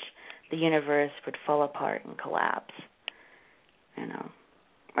without which the universe would fall apart and collapse.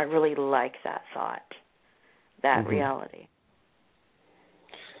 I really like that thought, that reality.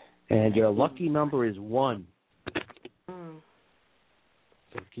 And your lucky number is 1.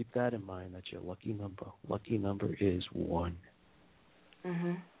 So keep that in mind, that's your lucky number. Lucky number is 1.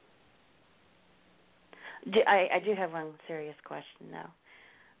 I do have one serious question, though.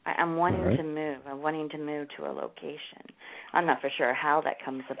 I'm wanting to move. I'm wanting to move to a location. I'm not for sure how that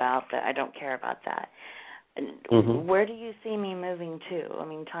comes about, but I don't care about that. Where do you see me moving to? I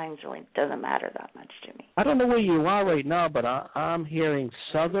mean, time really doesn't matter that much to me. I don't know where you are right now, but I'm hearing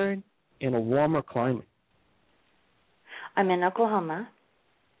southern in a warmer climate. I'm in Oklahoma.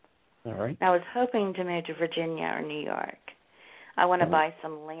 All right. I was hoping to move to Virginia or New York. I want to buy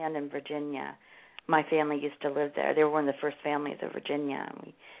some land in Virginia. My family used to live there. They were one of the first families of Virginia. And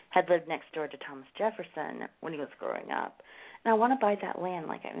we had lived next door to Thomas Jefferson when he was growing up. And I want to buy that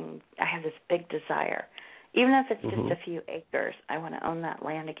land. I have this big desire. Even if it's just a few acres, I want to own that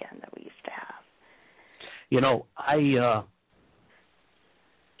land again that we used to have. I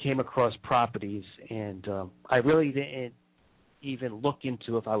came across properties, and I really didn't even look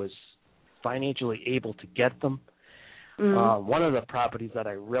into if I was financially able to get them. One of the properties that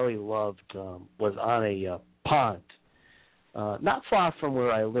I really loved was on a pond, not far from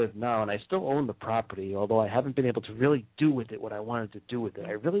where I live now, and I still own the property, although I haven't been able to really do with it what I wanted to do with it.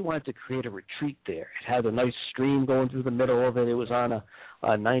 I really wanted to create a retreat there. It had a nice stream going through the middle of it. It was on a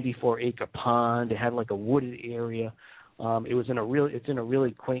 94-acre pond. It had like a wooded area. It's in a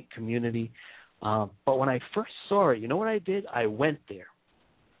really quaint community. But when I first saw it, you know what I did? I went there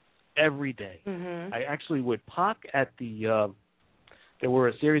every day. Mm-hmm. I actually would park at the there were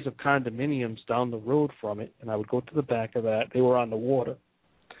a series of condominiums down the road from it, and I would go to the back of that. They were on the water.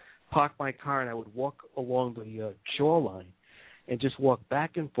 Park my car, and I would walk along the shoreline and just walk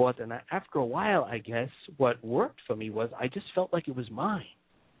back and forth. And after a while, I guess, what worked for me was I just felt like it was mine.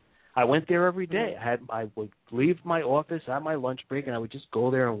 I went there every day. I would leave my office at my lunch break, and I would just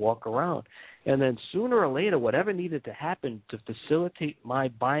go there and walk around. And then sooner or later, whatever needed to happen to facilitate my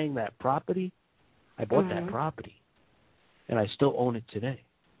buying that property, I bought that property. And I still own it today.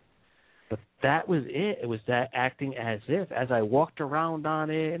 But that was it. It was that acting as if. As I walked around on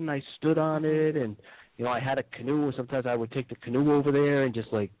it and I stood on it, and, you know, I had a canoe. Sometimes I would take the canoe over there and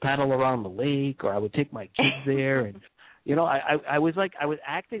just, like, paddle around the lake, or I would take my kids there. And, you know, I was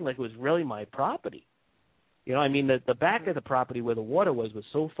acting like it was really my property. You know, I mean, the back of the property where the water was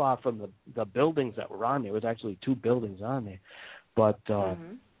so far from the buildings that were on there. It was actually 2 buildings on there. But,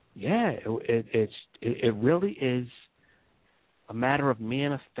 yeah, it really is a matter of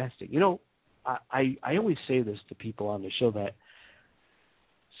manifesting. You know, I always say this to people on the show, that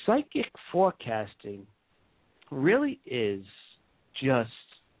psychic forecasting really is just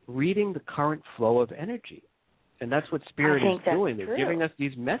reading the current flow of energy. And that's what Spirit is doing. They're giving us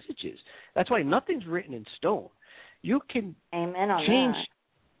these messages. That's why nothing's written in stone. You can change.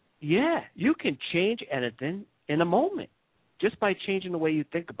 Yeah, you can change anything in a moment just by changing the way you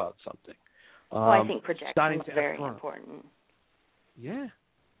think about something. Well, I think projection is very important. Yeah.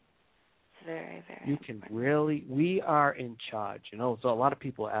 It's very, very You can really, we are in charge, you know. So a lot of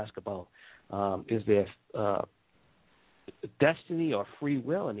people ask about, is there destiny or free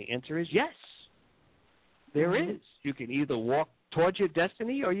will? And the answer is yes. There is. You can either walk towards your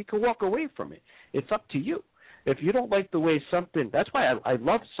destiny or you can walk away from it. It's up to you. If you don't like the way something, that's why I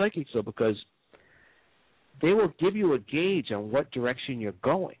love psychics, though, because they will give you a gauge on what direction you're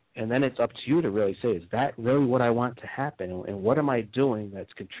going. And then it's up to you to really say, is that really what I want to happen? And what am I doing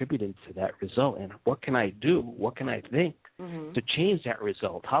that's contributing to that result? And what can I do? What can I think to change that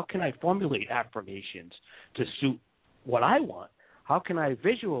result? How can I formulate affirmations to suit what I want? How can I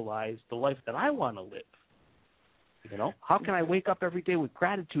visualize the life that I want to live? You know, how can I wake up every day with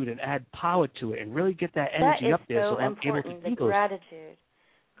gratitude and add power to it and really get that energy up there so I'm able to do those?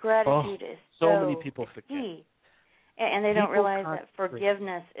 Gratitude is so many people forget. Key. And they don't realize that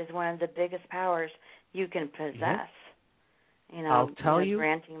forgiveness is one of the biggest powers you can possess. You know, I'll tell you,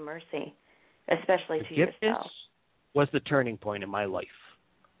 granting mercy, especially to yourself. Forgiveness was the turning point in my life.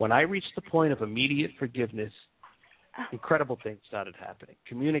 When I reached the point of immediate forgiveness, incredible things started happening.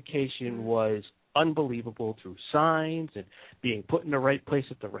 Communication was unbelievable through signs and being put in the right place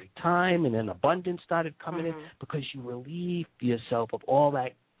at the right time, and then abundance started coming in because you relieved yourself of all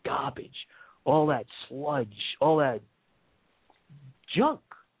that garbage, all that sludge, all that junk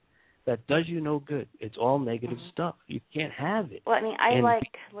that does you no good. It's all negative stuff. You can't have it. Well, I mean, I like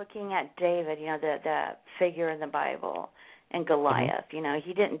looking at David, you know, the figure in the Bible, and Goliath. You know,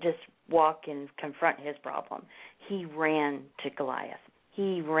 he didn't just walk and confront his problem. He ran to Goliath.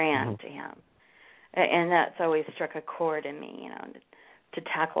 He ran to him. And that's always struck a chord in me, you know, to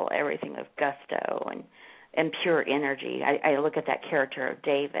tackle everything with gusto and pure energy. I look at that character of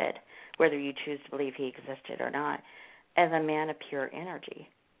David, whether you choose to believe he existed or not, as a man of pure energy.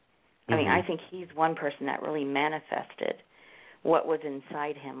 I mean, I think he's one person that really manifested what was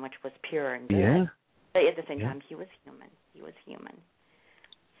inside him, which was pure and good. Yeah. But at the same time, he was human. He was human.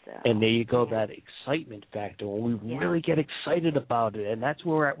 So, and there you go, that excitement factor. When we really get excited about it, and that's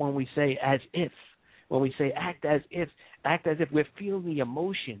where we're at when we say as if. When we say act as if we're feeling the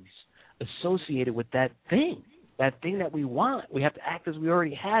emotions associated with that thing that we want. We have to act as we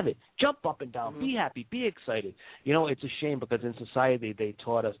already have it. Jump up and down. Be happy. Be excited. You know, it's a shame because in society they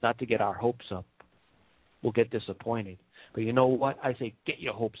taught us not to get our hopes up. We'll get disappointed. But you know what? I say get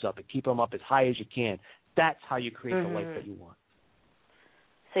your hopes up and keep them up as high as you can. That's how you create the life that you want.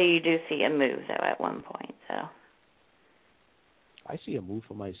 So you do see a move, though, at one point, so. I see a move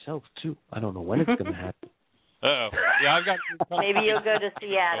for myself, too. I don't know when it's going to happen. Uh-oh. Yeah, I've got. Maybe you'll go to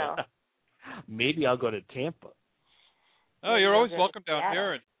Seattle. Maybe I'll go to Tampa. Oh, you're always welcome down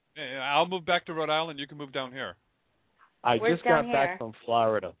here. And I'll move back to Rhode Island. You can move down here. I just got back from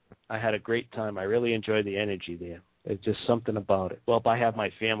Florida. I had a great time. I really enjoyed the energy there. It's just something about it. Well, I have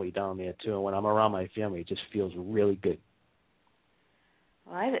my family down there, too, and when I'm around my family, it just feels really good.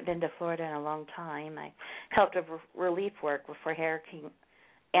 Well, I haven't been to Florida in a long time. I helped with relief work for Hurricane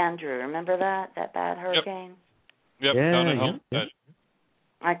Andrew. Remember that bad hurricane? Yep. Yeah.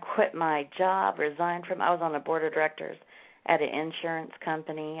 I quit my job, resigned from. I was on the board of directors at an insurance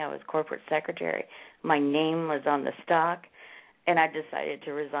company. I was corporate secretary. My name was on the stock, and I decided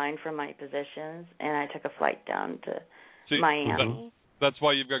to resign from my positions, and I took a flight down to Miami. That's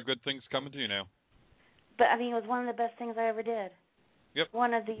why you've got good things coming to you now. But, I mean, it was one of the best things I ever did. Yep.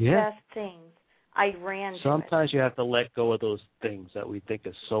 One of the best things. I ran to Sometimes you have to let go of those things that we think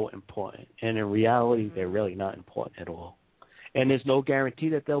are so important, and in reality, they're really not important at all. And there's no guarantee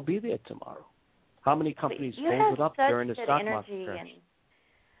that they'll be there tomorrow. How many companies folded up during the stock market crash?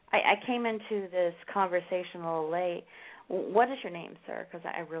 I came into this conversation a little late. What is your name, sir? Because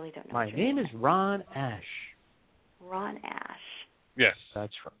I really don't know. My name is Ron Ash. Ron Ash. Yes.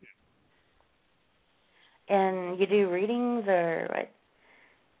 That's right. And you do readings or what?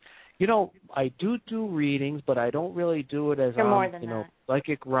 You know, I do readings, but I don't really do it as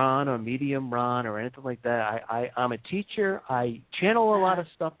Psychic Ron or Medium Ron or anything like that. I'm a teacher. I channel a lot of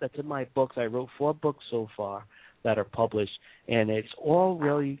stuff that's in my books. I wrote 4 books so far that are published, and it's all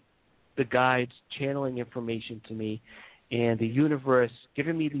really the guides channeling information to me and the universe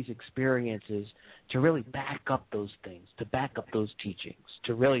giving me these experiences to really back up those things, to back up those teachings,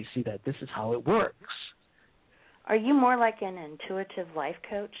 to really see that this is how it works. Are you more like an intuitive life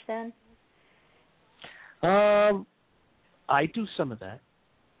coach then? I do some of that.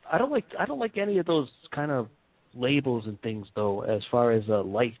 I don't like any of those kind of labels and things though, as far as a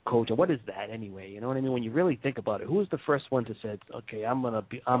life coach. What is that anyway? You know what I mean? When you really think about it, who was the first one to say, "Okay, I'm a life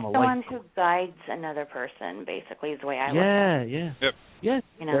coach"? The one who guides another person, basically, is the way I look at it. Yeah. Yep. Yes.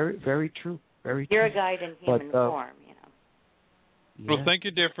 Very, very true. Very true. You're a guide in human form, you know. Yeah. Well, thank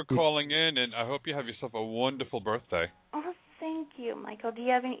you, dear, for calling in, and I hope you have yourself a wonderful birthday. Oh, thank you, Michael. Do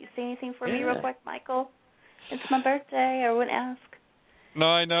you have say anything for me real quick, Michael? It's my birthday. I wouldn't ask. No,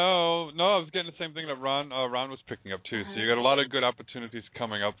 I know. No, I was getting the same thing that Ron was picking up, too. So you got a lot of good opportunities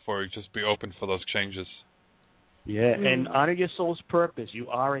coming up for you. Just be open for those changes. Yeah, and honor your soul's purpose. You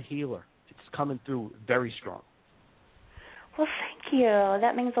are a healer. It's coming through very strong. Well, thank you.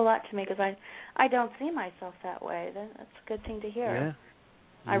 That means a lot to me because I don't see myself that way. That's a good thing to hear.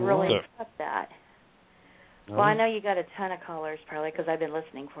 Yeah. I really accept that. Well, I know you got a ton of callers probably because I've been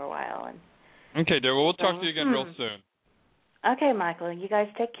listening for a while. Okay, dear. Well, we'll talk to you again real soon. Okay, Michael. You guys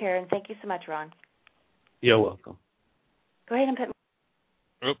take care, and thank you so much, Ron. You're welcome. Go ahead and put...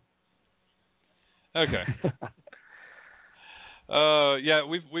 Oop. Okay. Yeah,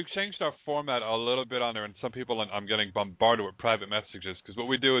 we've changed our format a little bit on there, and some people I'm getting bombarded with private messages because what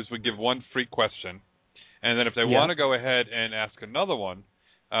we do is we give one free question, and then if they want to go ahead and ask another one,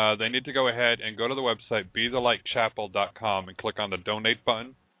 they need to go ahead and go to the website BeTheLightChapel.com and click on the donate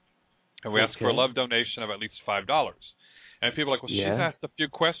button, and we ask for a love donation of at least $5. And people are like, well, she's asked a few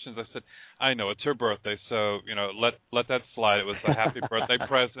questions. I said, I know, it's her birthday, so, let that slide. It was a happy birthday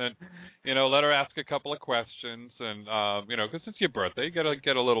present. Let her ask a couple of questions. And, because it's your birthday, you got to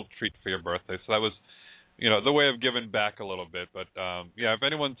get a little treat for your birthday. So that was, the way of giving back a little bit. But, if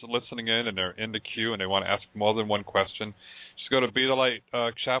anyone's listening in and they're in the queue and they want to ask more than one question, just go to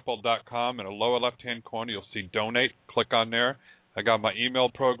BeTheLightChapel.com. In the lower left-hand corner, you'll see Donate. Click on there. I got my email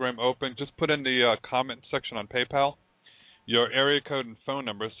program open. Just put in the comment section on PayPal your area code and phone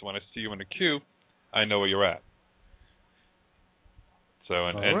number, so when I see you in the queue, I know where you're at. So,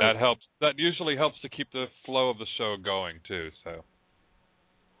 and that helps. That usually helps to keep the flow of the show going too. So.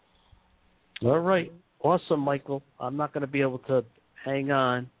 All right, awesome, Michael. I'm not going to be able to hang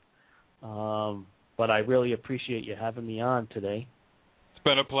on, but I really appreciate you having me on today. It's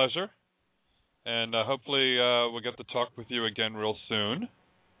been a pleasure, and hopefully we'll get to talk with you again real soon.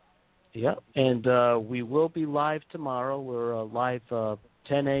 Yeah, and we will be live tomorrow. We're live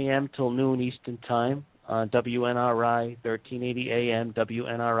 10 a.m. till noon Eastern Time on WNRI, 1380 AM,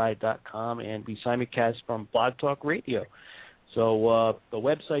 WNRI.com, and we simulcast from Blog Talk Radio. So the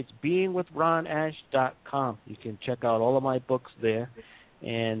website's beingwithronash.com. You can check out all of my books there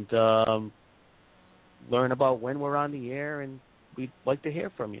and learn about when we're on the air, and we'd like to hear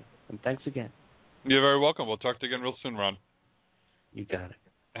from you. And thanks again. You're very welcome. We'll talk to you again real soon, Ron. You got it.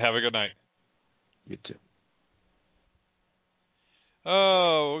 Have a good night. You too.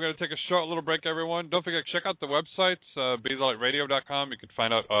 Oh, we're going to take a short little break, everyone. Don't forget, check out the websites, BeTheLightRadio.com. You can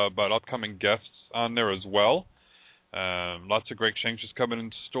find out about upcoming guests on there as well. Lots of great changes coming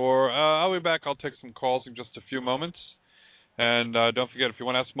in store. I'll be back. I'll take some calls in just a few moments. And don't forget, if you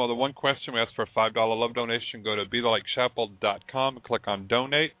want to ask more than one question, we ask for a $5 love donation. Go to BeTheLightChapel.com, click on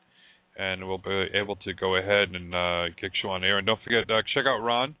Donate, and we'll be able to go ahead and get you on air. And don't forget, check out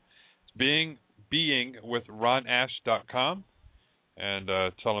Ron. It's beingwithronash.com, and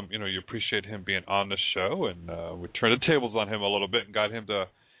tell him you appreciate him being on the show, and we turned the tables on him a little bit and got him to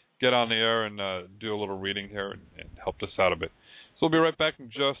get on the air and do a little reading here and helped us out a bit. So we'll be right back in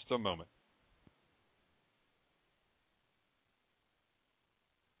just a moment.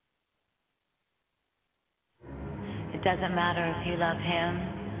 It doesn't matter if you love him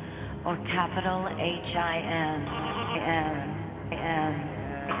or capital H-I-M.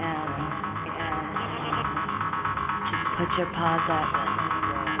 Just put your paws up,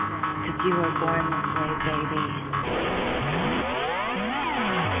 'cause you were born this way, baby.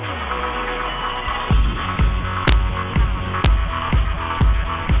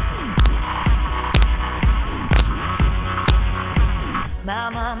 My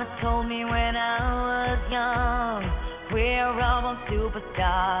mama told me when I was young, we're all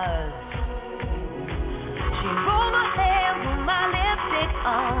superstars. She rolled my hair, put my lipstick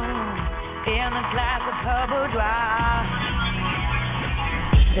on, in a glass of her boudoir.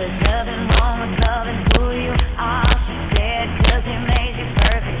 There's nothing wrong with loving who you are, she said, 'cause he made you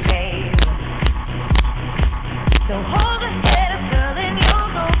perfect, babe. So hold your head up, girl, and you'll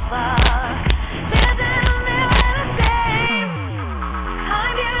go far.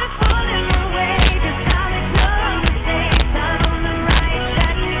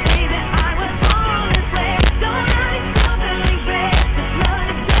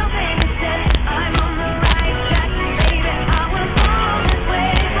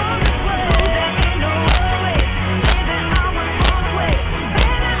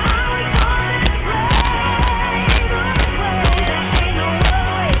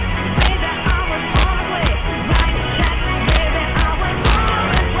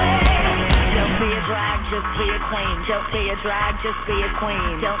 Don't be a drag, just be a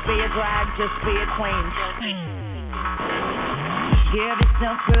queen. Don't be a drag, just be a queen. Give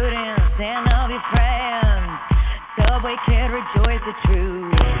yourself prudence and love your friends. Subway kid, rejoice the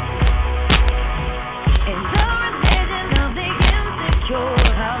truth. In the religion of the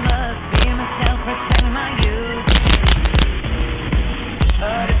insecure, I must be myself, protect my youth.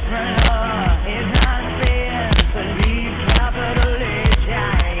 A different law is not a sin, believe capital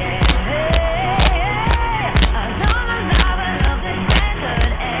H-I-M.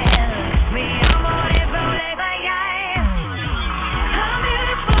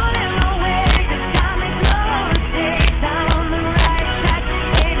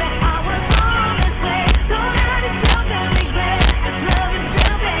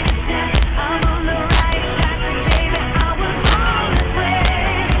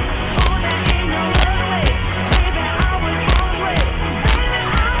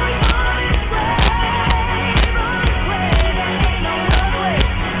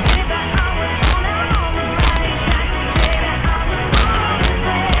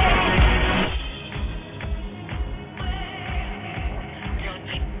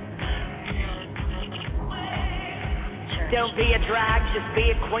 Don't be a drag, just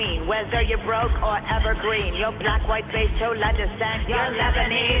be a queen. Whether you're broke or evergreen, you're black, white, beige, chola descent, you're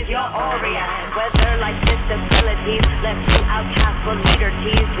Lebanese, you're Orient. Whether life's disabilities left you outcast for later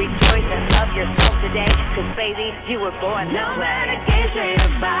tease, rejoice and love yourself today, 'cause baby, you were born this way. No medication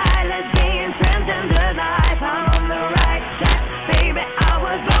to buy, let's be in transgender life. I'm on the right track, baby, I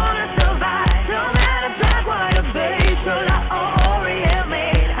was born to survive. No matter black, white, or beige, chola or Orient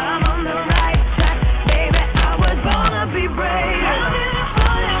made, I'm on the right track, baby, I was born to be brave. Baby,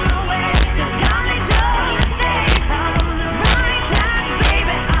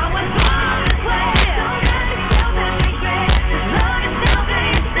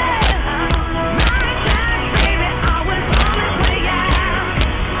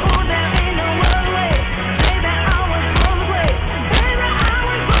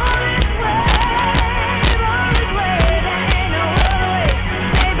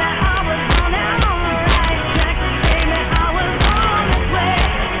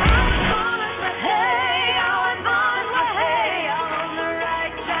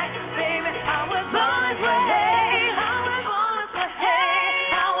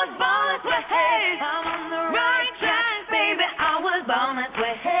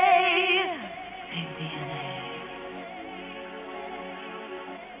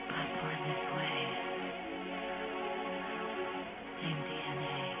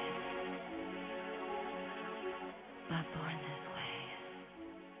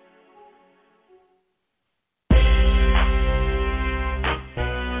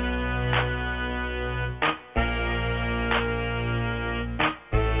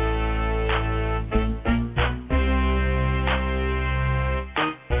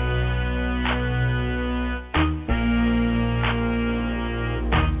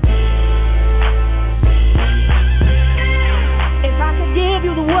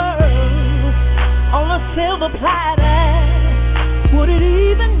 silver platter, would it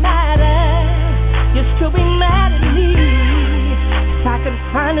even matter? You'd still be mad at me if I could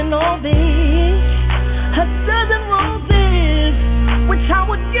find an old bitch, a dozen roses, which I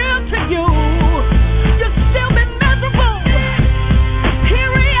would give to you. You'd still be miserable. In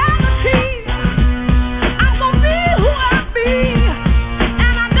reality, I'm gonna be who I be,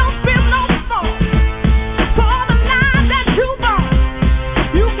 and I don't feel no fault for all the lies that you bought.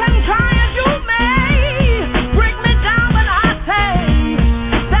 You can try as you may, break me down, but I say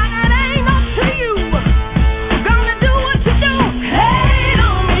that it ain't up to you. Gonna do what you do. Hate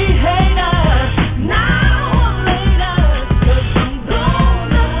on me, haters, now or later, 'cause I'm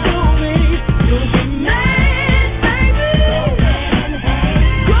gonna do me. You'll be mad, baby.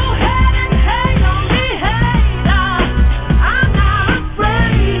 Go ahead and hate on me, haters. I'm not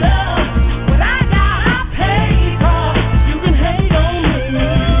afraid of what I gotta pay for. You can hate on me.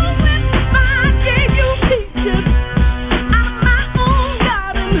 If I gave you peaches out of my own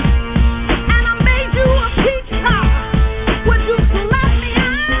garden, and I made you a peach tart, would you slap me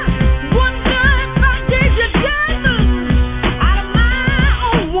out? Wonder if I gave you diamonds out of my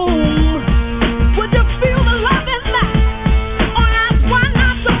own womb, would you feel the love in that? Or ask why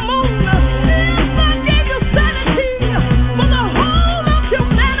not the moon? If I gave you sanity for the whole of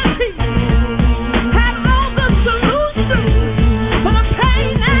humanity, had all the solutions for the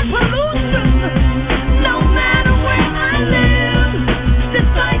pain and pollution, no matter where I live,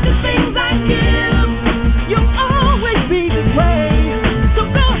 despite the things I give, you'll always be this way. So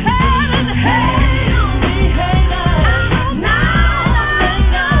go ahead and hate on me, haters. Now or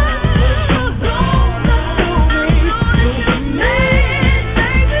later, 'cause you're gonna do me. You'll be mad,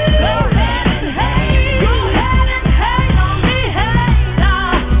 baby. Go ahead and hate. Go ahead and hate on me,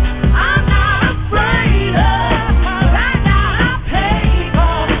 haters. I'm not afraid of what I gotta pay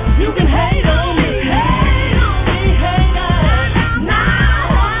for. You can hate on me, haters. Now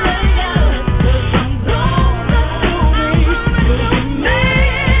or later, 'cause I'm gonna do me. You'll be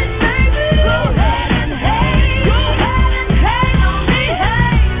mad, baby. Go ahead and hate. Go ahead and hate on me,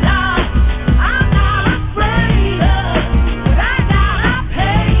 haters. I'm not afraid of what I gotta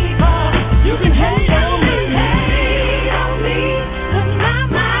pay for. You can hate on me, 'cause my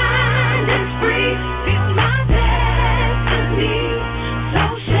mind is free. Feel my destiny, so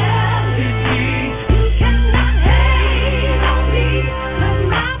shall it be. You cannot hate on me, 'cause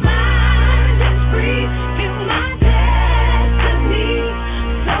my mind is free. Feel my destiny,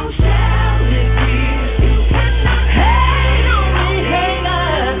 so shall it be. You cannot hate on me,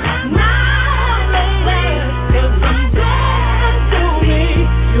 haters. Now or later, 'cause I'm gonna do me.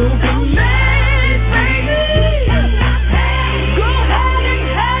 You'll be mad, baby. Go ahead and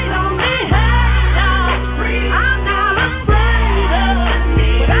hate on me, haters. I'm not afraid of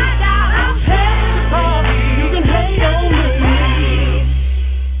what I gotta pay for. You can hate on me.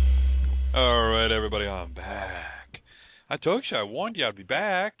 All right, everybody, I'm back. I told you, I warned you I'd be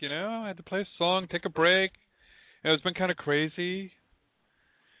back, you know. I had to play a song, take a break. You know, it's been kind of crazy.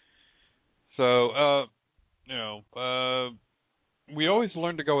 So, we always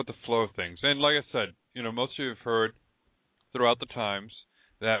learn to go with the flow of things. And like I said, you know, most of you have heard throughout the times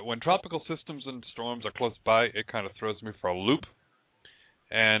that when tropical systems and storms are close by, it kind of throws me for a loop.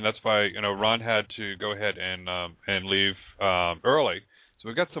 And that's why, you know, Ron had to go ahead and leave early. So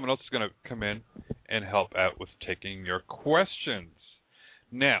we've got someone else who's going to come in and help out with taking your questions.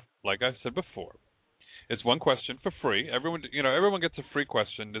 Now, like I said before, it's one question for free. Everyone gets a free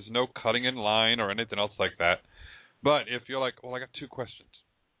question. There's no cutting in line or anything else like that. But if you're like, well, I got two questions,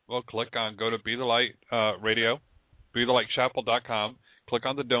 well, go to Be the Light Radio, BeTheLightChapel.com, click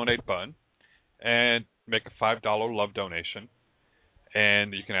on the donate button, and make a $5 love donation,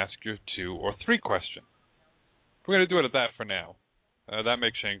 and you can ask your 2 or 3 question. We're going to do it at that for now. That may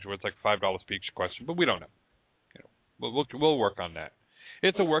change where it's like $5 for each question, but we don't know. You know, we'll work on that.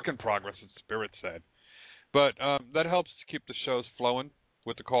 It's a work in progress, as Spirit said. But that helps to keep the shows flowing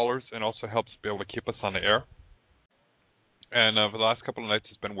with the callers, and also helps be able to keep us on the air. And for the last couple of nights,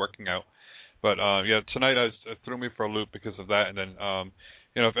 it's been working out. But tonight it threw me for a loop because of that. And then,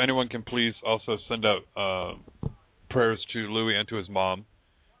 if anyone can please also send out prayers to Louie and to his mom.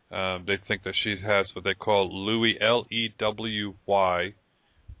 They think that she has what they call Lewy, L-E-W-Y,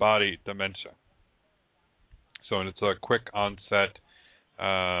 body dementia. So, and it's a quick onset.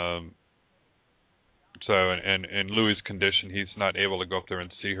 In Louie's condition, he's not able to go up there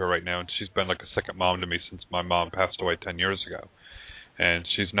and see her right now, and she's been like a second mom to me since my mom passed away 10 years ago. And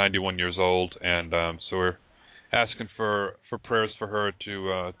she's 91 years old, and so we're asking for prayers for her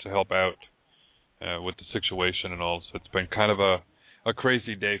to help out with the situation and all. So it's been kind of a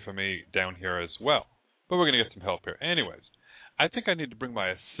crazy day for me down here as well. but we're going to get some help here. Anyways, I think I need to bring my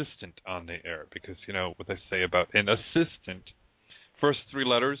assistant on the air because, you know, what they say about an assistant, first 3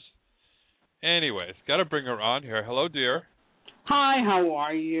 letters. Anyways, got to bring her on here. Hello, dear. Hi, how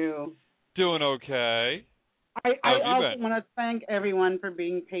are you? Doing okay. I also want to thank everyone for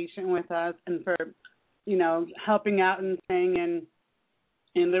being patient with us and for, you know, helping out and staying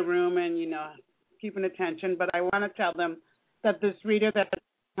in the room and, you know, keeping attention. But I want to tell them that this reader that has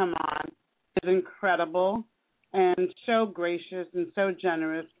come on is incredible and so gracious and so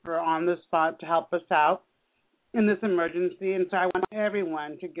generous for on the spot to help us out in this emergency. And so I want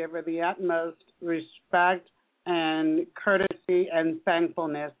everyone to give her the utmost respect and courtesy and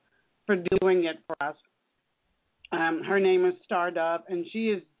thankfulness for doing it for us. Her name is Stardove, and she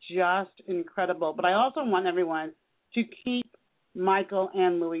is just incredible. But I also want everyone to keep Michael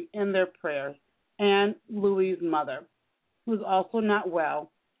and Louie in their prayers, and Louie's mother, who's also not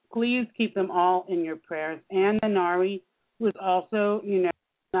well. Please keep them all in your prayers. And Nari, who is also, you know,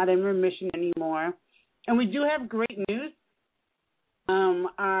 not in remission anymore. And we do have great news.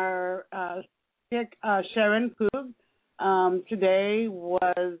 Our sick Sharon Poog today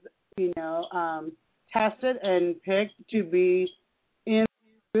was, you know, tested and picked to be in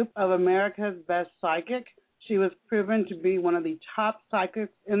the group of America's Best Psychic. She was proven to be one of the top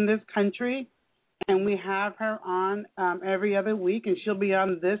psychics in this country, and we have her on every other week, and she'll be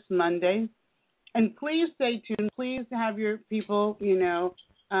on this Monday. And please stay tuned. Please have your people, you know,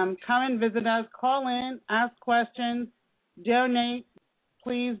 come and visit us, call in, ask questions, donate.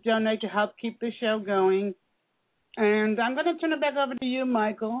 Please donate to help keep the show going. And I'm going to turn it back over to you,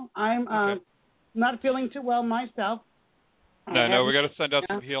 Michael. I'm not feeling too well myself. No, we got to send out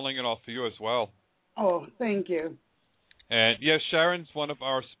some healing and all for you as well. Oh, thank you. And yes, Sharon's one of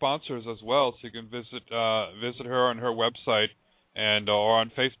our sponsors as well, so you can visit her on her website and or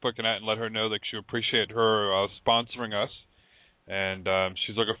on Facebook and let her know that you appreciate her sponsoring us. And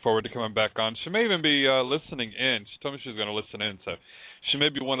she's looking forward to coming back on. She may even be listening in. She told me she's going to listen in, so she may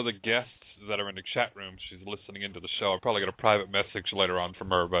be one of the guests that are in the chat room. She's listening into the show. I'll probably get a private message later on from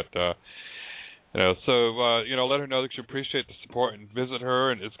her, but you know, so you know, let her know that you appreciate the support and visit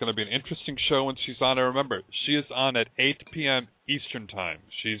her. And it's going to be an interesting show when she's on. And remember, she is on at 8 p.m. Eastern time.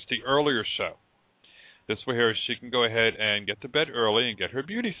 She's the earlier show. This way here, she can go ahead and get to bed early and get her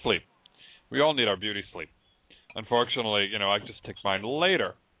beauty sleep. We all need our beauty sleep. Unfortunately, you know, I just take mine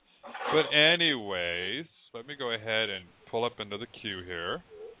later. But anyways, let me go ahead and pull up into the queue here.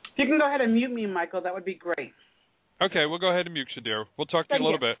 You can go ahead and mute me, Michael. That would be great. Okay, we'll go ahead and mute you, dear. We'll talk to you in a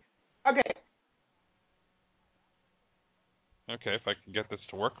little bit. Okay. Okay, if I can get this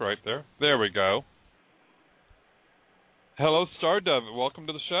to work right there. There we go. Hello, Stardove. Welcome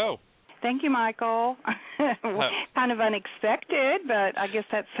to the show. Thank you, Michael. Kind of unexpected, but I guess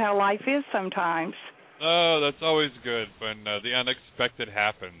that's how life is sometimes. Oh, that's always good when the unexpected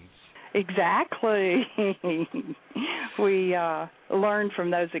happens. Exactly. We learn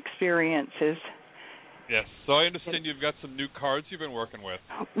from those experiences. Yes. So I understand you've got some new cards you've been working with.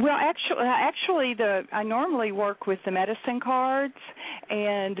 Well, actually, I normally work with the medicine cards,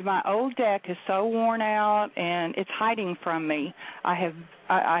 and my old deck is so worn out, and it's hiding from me.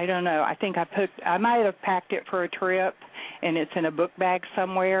 I don't know. I think I might have packed it for a trip, and it's in a book bag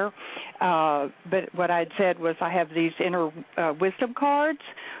somewhere. But what I'd said was I have these inner wisdom cards,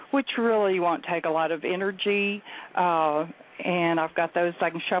 which really won't take a lot of energy. And I've got those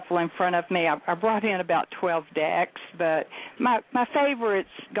I can shuffle in front of me. I brought in about 12 decks, but my favorite's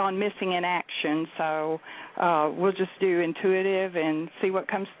gone missing in action, so we'll just do intuitive and see what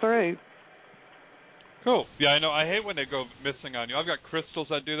comes through. Cool. Yeah, I know. I hate when they go missing on you. I've got crystals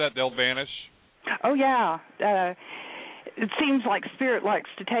that do that. They'll vanish. Oh, yeah. It seems like Spirit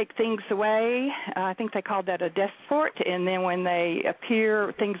likes to take things away. I think they call that a desport, and then when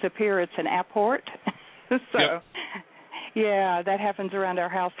things appear, it's an apport. So... Yep. Yeah, that happens around our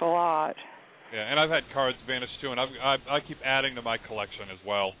house a lot. Yeah, and I've had cards vanish too, and I keep adding to my collection as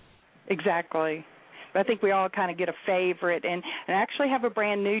well. Exactly. But I think we all kind of get a favorite, and I actually have a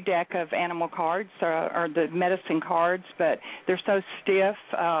brand new deck of animal cards, or the medicine cards, but they're so stiff.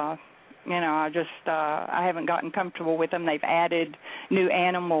 You know, I haven't gotten comfortable with them. They've added new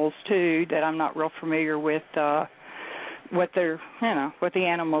animals too that I'm not real familiar with. What the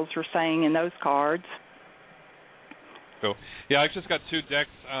animals are saying in those cards. Cool. Yeah, I just got 2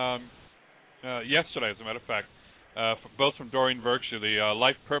 decks yesterday, as a matter of fact, both from Doreen Virtue, the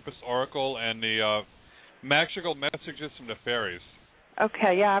Life Purpose Oracle and the Magical Messages from the Fairies.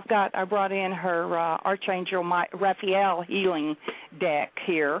 Okay, yeah, I brought in her Archangel Raphael healing deck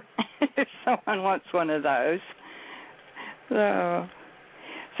here. If someone wants one of those. So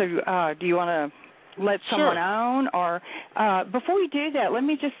do you want to let someone own? Or before we do that, let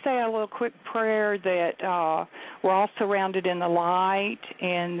me just say a little quick prayer that we're all surrounded in the light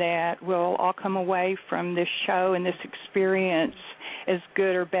and that we'll all come away from this show and this experience as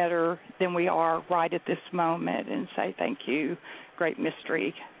good or better than we are right at this moment, and say thank you, Great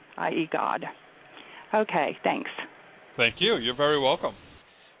Mystery, i.e. God. Okay, thanks. Thank you. You're very welcome.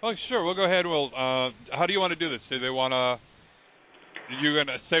 Oh, sure. We'll go ahead. How do you want to do this? Do they want to... You're going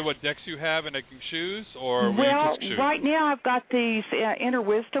to say what decks you have and they can choose, or will you just choose? Right now I've got these Inner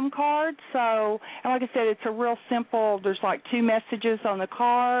Wisdom cards. So, and like I said, it's a real simple. There's like 2 messages on the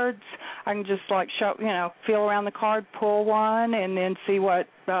cards. I can just like feel around the card, pull one, and then see what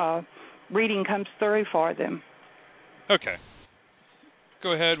reading comes through for them. Okay.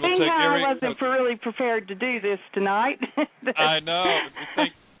 Go ahead. We'll take Erie. I wasn't really prepared to do this tonight. I know.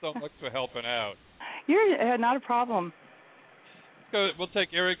 Thank you so much for helping out. You're not a problem. We'll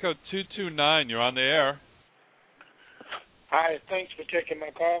take area code 229. You're on the air. Hi, thanks for taking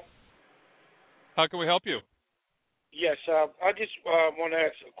my call. How can we help you? Yes, I just want to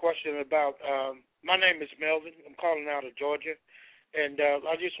ask a question about, my name is Melvin. I'm calling out of Georgia. And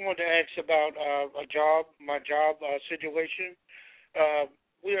I just wanted to ask about my job situation.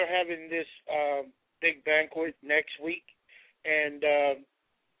 We are having this big banquet next week. And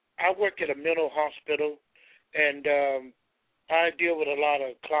I work at a mental hospital. And I deal with a lot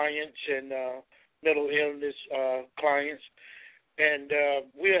of clients and mental illness clients, and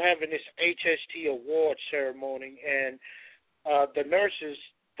we're having this HST award ceremony, and the nurses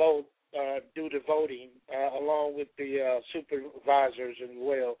do the voting along with the supervisors as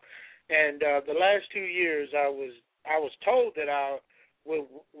well. And the last 2 years, I was told that I was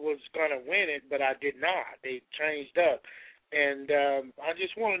going to win it, but I did not. They changed up, and I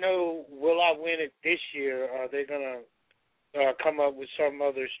just want to know, will I win it this year? Or are they going to come up with some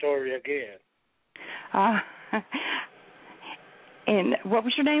other story again? And what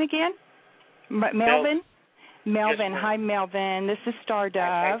was your name again? Melvin? Melvin. Yes, hi, Melvin. This is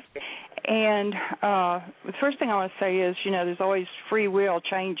Stardove. And the first thing I want to say is, there's always free will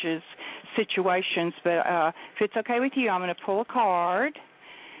changes situations, but if it's okay with you, I'm going to pull a card.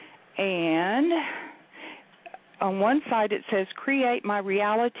 And on one side it says, create my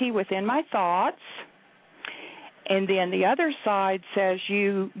reality within my thoughts. And then the other side says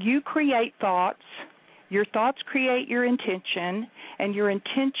you create thoughts, your thoughts create your intention, and your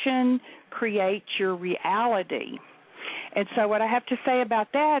intention creates your reality. And so what I have to say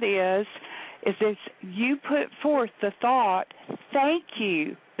about that is this: you put forth the thought, thank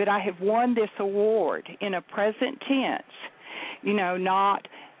you that I have won this award, in a present tense. Not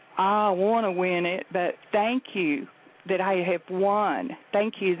I want to win it, but thank you that I have won.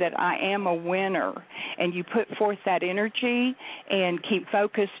 Thank you that I am a winner. And you put forth that energy and keep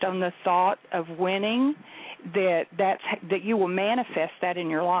focused on the thought of winning, that you will manifest that in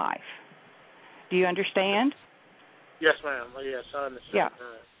your life. Do you understand? Yes, ma'am. Yes, I understand. Yeah.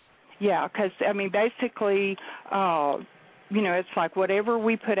 Yeah, because, basically, it's like whatever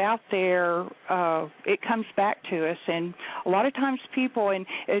we put out there, it comes back to us. And a lot of times people, and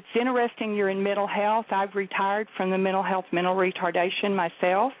it's interesting, you're in mental health. I've retired from the mental retardation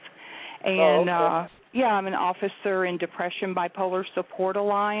myself. And, okay. I'm an officer in Depression Bipolar Support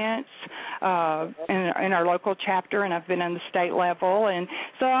Alliance in our local chapter, and I've been on the state level. And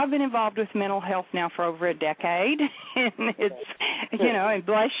so I've been involved with mental health now for over a decade. And it's, and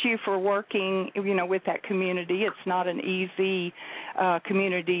bless you for working, with that community. It's not an easy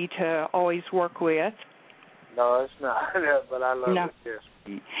community to always work with. No, it's not. But I love it, yes.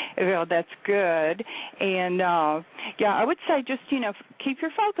 Well, that's good. And, I would say just, keep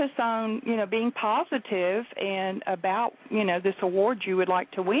your focus on, being positive and about, this award you would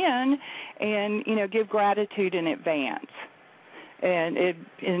like to win, and, give gratitude in advance.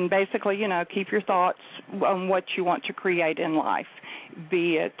 And basically, keep your thoughts on what you want to create in life,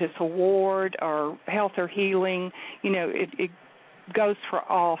 be it this award or health or healing. It goes for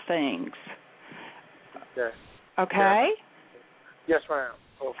all things. Yes. Okay? Yeah. Yes, ma'am.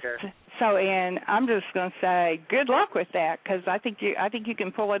 Okay. So, and I'm just going to say good luck with that, because I think you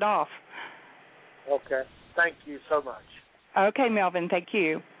can pull it off. Okay. Thank you so much. Okay, Melvin. Thank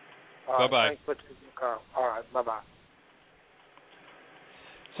you. Bye-bye. Thanks for taking the call. All right. Bye-bye.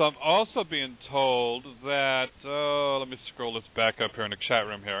 So I'm also being told that, let me scroll this back up here in the chat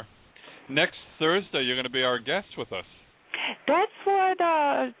room here. Next Thursday, you're going to be our guest with us. That's what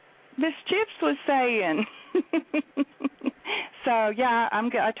Miss Chips was saying. So,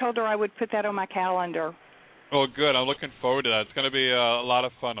 I told her I would put that on my calendar. Oh, good. I'm looking forward to that. It's going to be a lot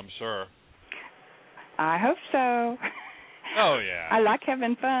of fun, I'm sure. I hope so. Oh, yeah. I like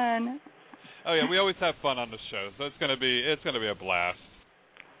having fun. Oh yeah, we always have fun on the show, so it's gonna be a blast.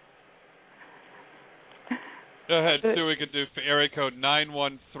 Go ahead, see what we can do for area code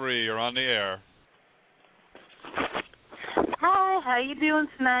 913. You're on the air. Hi, how you doing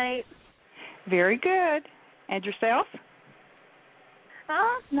tonight? Very good. And yourself?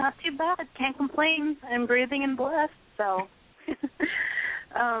 Not too bad. Can't complain. I'm breathing and blessed, so.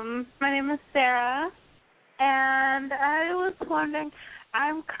 My name is Sarah, and I was wondering,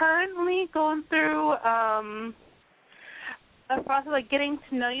 I'm currently going through a process, like getting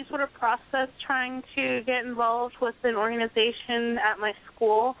to know you sort of process, trying to get involved with an organization at my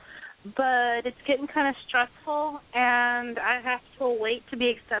school, but it's getting kind of stressful, and I have to wait to be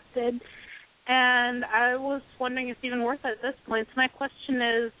accepted. And I was wondering if it's even worth it at this point. So my question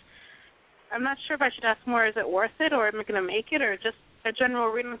is, I'm not sure if I should ask more, is it worth it, or am I going to make it, or just a general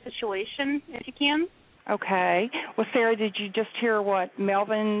reading of the situation, if you can? Okay. Well, Sarah, did you just hear what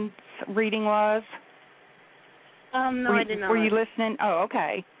Melvin's reading was? No, I did not. Were you listening? Oh,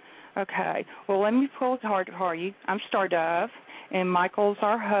 okay. Okay. Well, let me pull a card for you. I'm Star Dove, and Michael's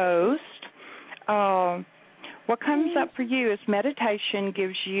our host. What comes up for you is meditation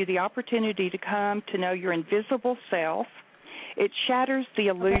gives you the opportunity to come to know your invisible self. It shatters the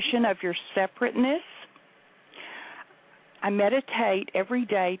illusion of your separateness. I meditate every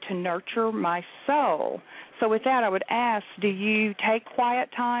day to nurture my soul. So with that, I would ask, do you take quiet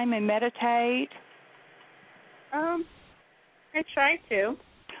time and meditate? I try to.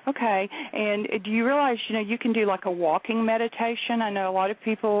 Okay. And do you realize, you can do like a walking meditation? I know a lot of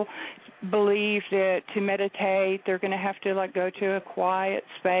people believe that to meditate they're going to have to like go to a quiet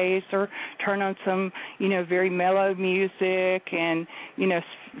space or turn on some very mellow music and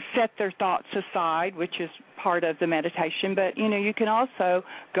set their thoughts aside, which is part of the meditation. But you can also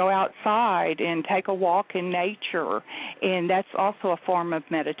go outside and take a walk in nature, and that's also a form of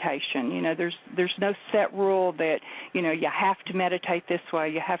meditation. There's no set rule that you have to meditate this way,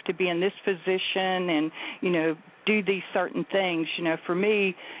 you have to be in this position and do these certain things. For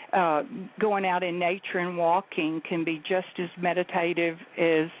me, going out in nature and walking can be just as meditative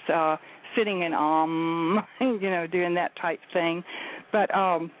as sitting and doing that type thing. But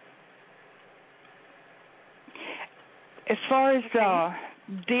as far as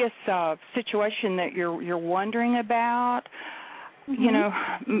this situation that you're wondering about,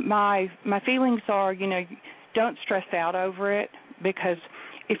 my feelings are, don't stress out over it, because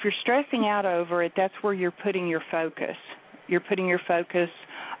if you're stressing out over it, that's where you're putting your focus. You're putting your focus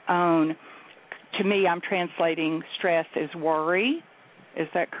on, to me, I'm translating stress as worry. Is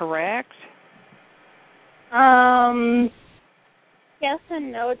that correct? Yes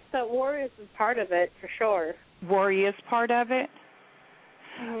and no. It's that worry is a part of it, for sure. Worry is part of it?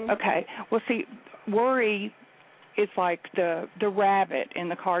 Mm-hmm. Okay. Well, see, worry is like the rabbit in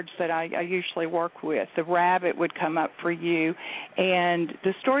the cards that I usually work with. The rabbit would come up for you, and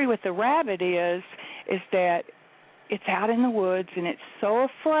the story with the rabbit is that it's out in the woods and it's so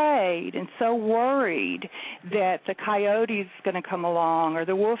afraid and so worried that the coyote's going to come along or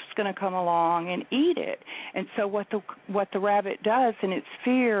the wolf's going to come along and eat it. And so what the rabbit does in its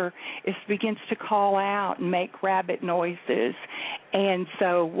fear is begins to call out and make rabbit noises. And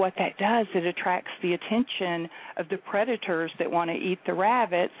so what that does, it attracts the attention of the predators that want to eat the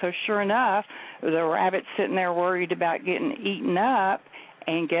rabbit. So sure enough, the rabbit's sitting there worried about getting eaten up.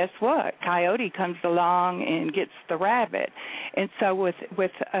 And guess what? Coyote comes along and gets the rabbit. And so with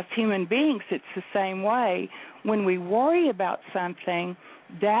us human beings, it's the same way. When we worry about something,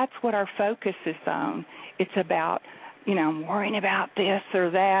 that's what our focus is on. It's about, I'm worrying about this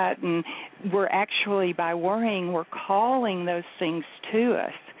or that. And we're actually, by worrying, we're calling those things to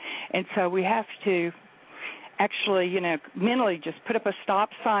us. And so we have to actually, mentally just put up a stop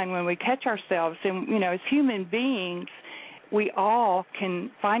sign when we catch ourselves. And, as human beings, we all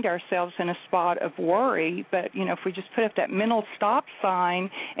can find ourselves in a spot of worry, but, if we just put up that mental stop sign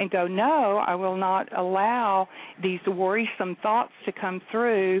and go, no, I will not allow these worrisome thoughts to come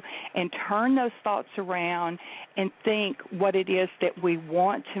through, and turn those thoughts around and think what it is that we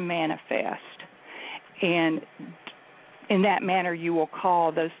want to manifest. And in that manner, you will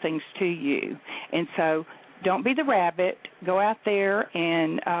call those things to you. And so don't be the rabbit. Go out there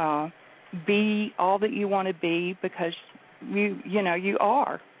and be all that you want to be, because you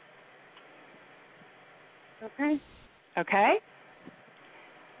are. Okay. Okay?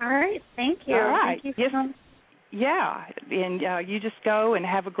 All right. Thank you. All right. Thank you so much. Yeah. And you just go and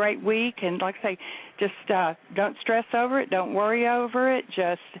have a great week. And like I say, just don't stress over it. Don't worry over it.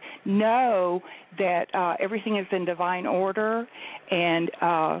 Just know that everything is in divine order. And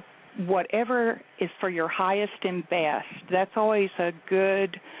whatever is for your highest and best. That's always a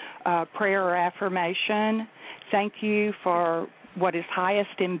good prayer or affirmation. Thank you for what is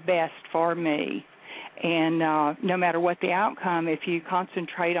highest and best for me. And no matter what the outcome, if you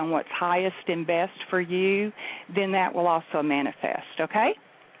concentrate on what's highest and best for you, then that will also manifest, okay?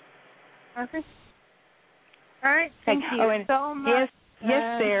 Okay. All right. Thank you so much.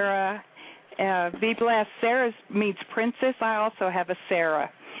 Yes, Sarah. Be blessed. Sarah means princess. I also have a Sarah,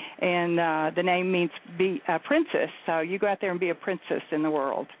 and the name means be a princess. So you go out there and be a princess in the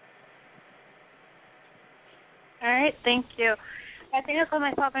world. All right. Thank you. I think I called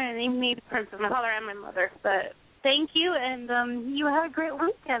my father and named me Princess, my father and my mother. But thank you, and you have a great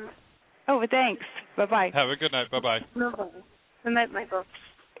weekend. Oh, thanks. Bye-bye. Have a good night. Bye-bye. No problem. Good night, Michael.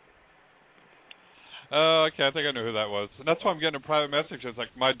 Okay, I think I knew who that was. And that's why I'm getting a private message. It's like,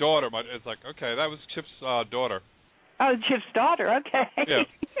 my daughter. It's like, okay, that was Chip's daughter. Oh, Chip's daughter. Okay. Yeah.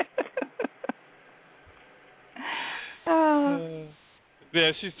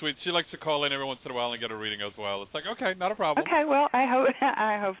 Yeah, she's sweet. She likes to call in every once in a while and get a reading as well. It's like, okay, not a problem. Okay, well, I hope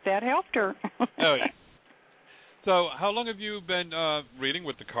that helped her. Oh, yeah. So, how long have you been reading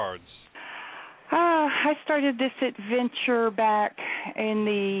with the cards? I started this adventure back in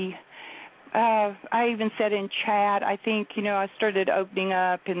the. I even said in chat. I think I started opening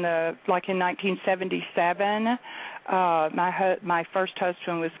up in 1977. My first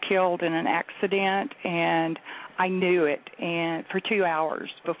husband was killed in an accident, and I knew it, and for 2 hours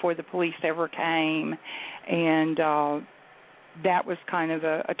before the police ever came, and that was kind of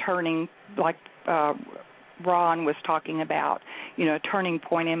a turning, like Ron was talking about, a turning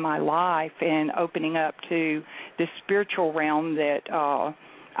point in my life and opening up to this spiritual realm that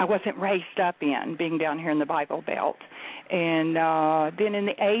I wasn't raised up in, being down here in the Bible Belt. And then in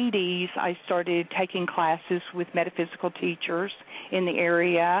the 80s, I started taking classes with metaphysical teachers in the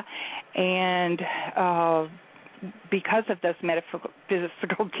area, and because of those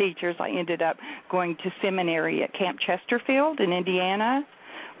metaphysical teachers, I ended up going to seminary at Camp Chesterfield in Indiana,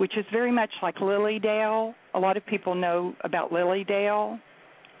 which is very much like Lilydale. A lot of people know about Lilydale.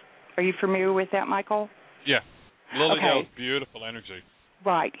 Are you familiar with that, Michael? Yeah. Lilydale's beautiful energy.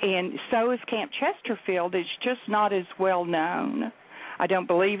 Right, and so is Camp Chesterfield. It's just not as well known. I don't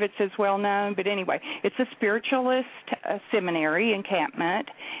believe it's as well known, but anyway, it's a spiritualist seminary encampment,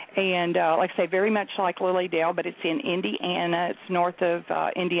 and like I say, very much like Lilydale, but it's in Indiana. It's north of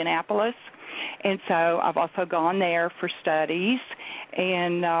Indianapolis, and so I've also gone there for studies,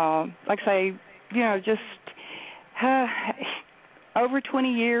 and like I say, just over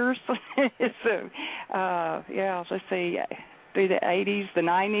 20 years. So, let's see. Through the 80s, the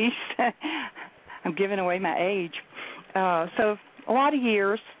 90s. I'm giving away my age. So a lot of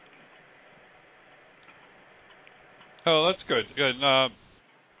years. Oh, that's good. Good.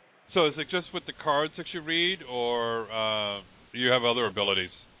 So is it just with the cards that you read, or do you have other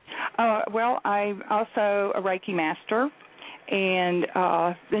abilities? Well, I'm also a Reiki master. And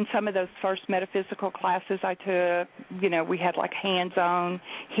in some of those first metaphysical classes I took, we had like hands-on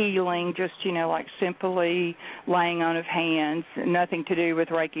healing, just, like simply laying on of hands, nothing to do with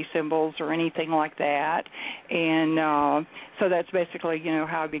Reiki symbols or anything like that. And so that's basically,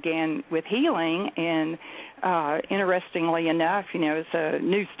 how I began with healing. And interestingly enough, as a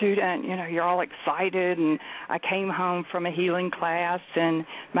new student, you're all excited. And I came home from a healing class, and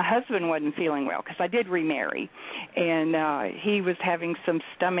my husband wasn't feeling well because I did remarry. And he was having some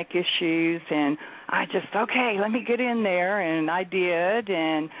stomach issues, and I just, okay, let me get in there, and I did,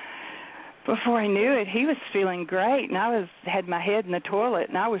 and before I knew it, he was feeling great, and I had my head in the toilet,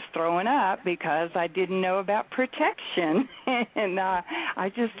 and I was throwing up because I didn't know about protection, and I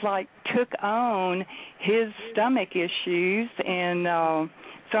just, took on his stomach issues, and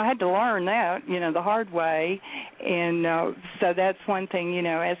so I had to learn that, the hard way, and so that's one thing,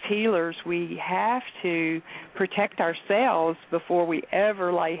 as healers, we have to protect ourselves before we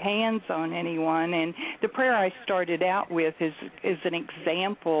ever lay hands on anyone, and the prayer I started out with is an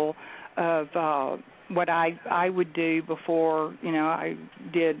example of what I would do before, I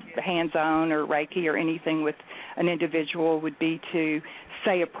did hands-on or Reiki or anything with an individual would be to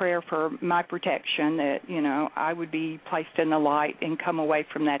say a prayer for my protection, that, I would be placed in the light and come away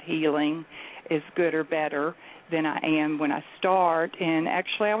from that healing as good or better than I am when I start. And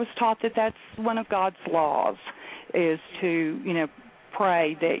actually I was taught that that's one of God's laws, is to,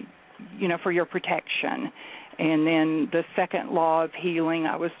 pray that, for your protection. And then the second law of healing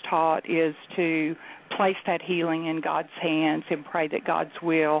I was taught is to place that healing in God's hands and pray that God's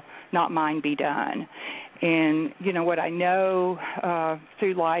will, not mine, be done. And, what I know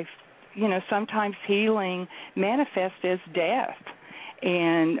through life, sometimes healing manifests as death.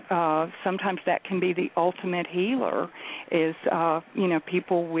 And sometimes that can be the ultimate healer is,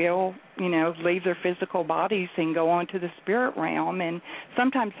 people will, leave their physical bodies and go on to the spirit realm. And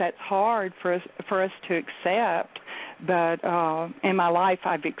sometimes that's hard for us to accept. But in my life,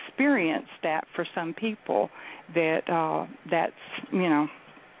 I've experienced that for some people, that's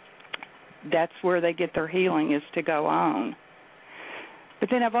where they get their healing, is to go on. But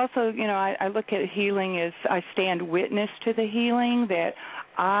then I've also, I look at healing as I stand witness to the healing, that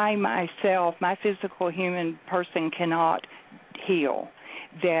I myself, my physical human person, cannot heal,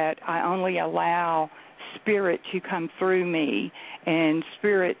 that I only allow spirit to come through me, and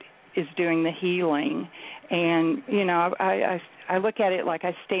spirit is doing the healing. And, I look at it like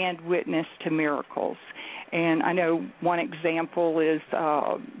I stand witness to miracles. And I know one example is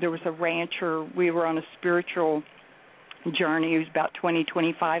there was a rancher. We were on a spiritual journey. It was about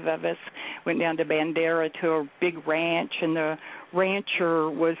 25 of us, went down to Bandera to a big ranch, and the rancher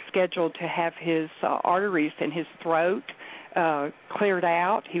was scheduled to have his arteries in his throat cleared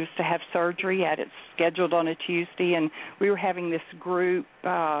out. He was to have surgery, had it scheduled on a Tuesday, and we were having this group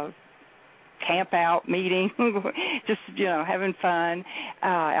camp out meeting, just, having fun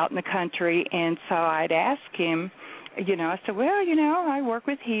out in the country. And so I'd ask him, I said, well, I work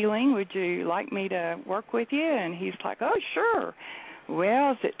with healing. Would you like me to work with you? And he's like, oh, sure.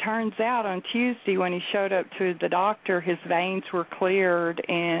 Well, as it turns out, on Tuesday when he showed up to the doctor, his veins were cleared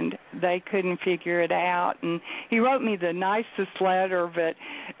and they couldn't figure it out. And he wrote me the nicest letter, but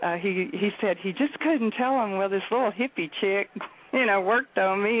he said he just couldn't tell him, well, this little hippie chick, worked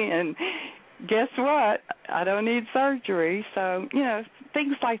on me, and guess what? I don't need surgery. So,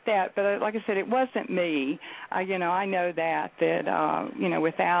 things like that. But like I said, it wasn't me. I know that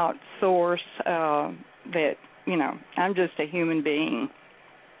without source, that, I'm just a human being.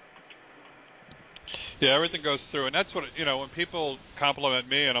 Yeah, everything goes through. And that's what, when people compliment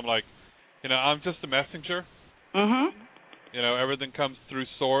me and I'm like, I'm just a messenger. Mm-hmm. Everything comes through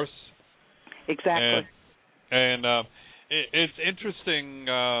source. Exactly. And it's interesting.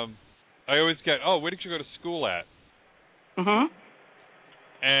 I always get, where did you go to school at? Mm-hmm.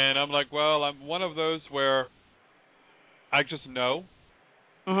 And I'm like, well, I'm one of those where I just know.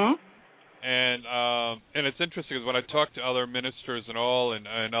 Mm-hmm. And it's interesting because when I talk to other ministers and all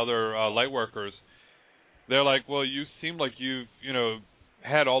and other light workers, they're like, well, you seem like you've,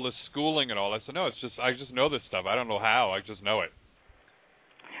 had all this schooling and all. I said, no, I just know this stuff. I don't know how. I just know it.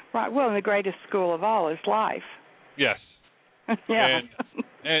 Right. Well, the greatest school of all is life. Yes. Yeah.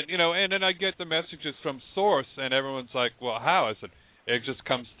 And then I get the messages from source, and everyone's like, well, how? I said, it just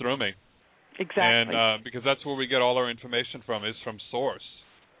comes through me. Exactly. And because that's where we get all our information from, is from source.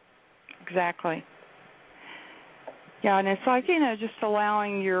 Exactly. Yeah, and it's like, just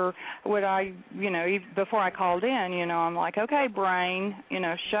allowing before I called in, I'm like, okay, brain,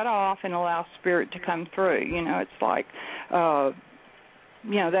 shut off and allow spirit to come through. It's like,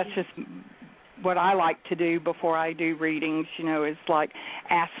 that's just what I like to do before I do readings, is like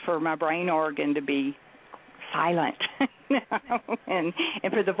ask for my brain organ to be silent, and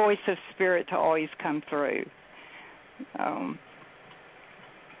for the voice of spirit to always come through.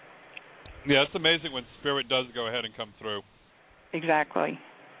 Yeah, it's amazing when spirit does go ahead and come through. Exactly.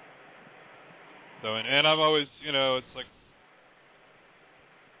 So, and I'm always, it's like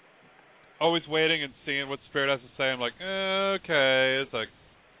always waiting and seeing what spirit has to say. I'm like, okay. It's like,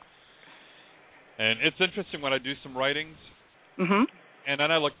 and it's interesting when I do some writings, mm-hmm. and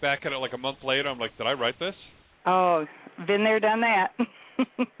then I look back at it like a month later. I'm like, did I write this? Oh, been there, done that.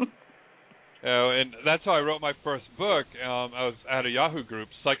 And that's how I wrote my first book. I was at a Yahoo group,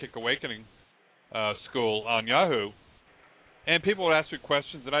 Psychic Awakening School on Yahoo, and people would ask me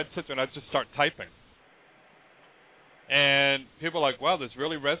questions, and I'd sit there and I'd just start typing. And people are like, wow, this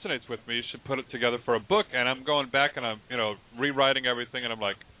really resonates with me. You should put it together for a book. And I'm going back and I'm, rewriting everything, and I'm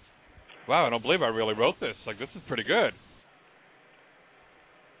like, wow, I don't believe I really wrote this. Like, this is pretty good.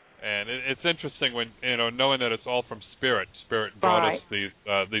 And it's interesting when, knowing that it's all from Spirit. Spirit brought us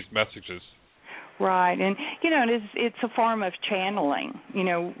these messages. Right, and it's a form of channeling.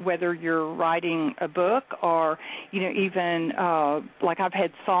 Whether you're writing a book or even like I've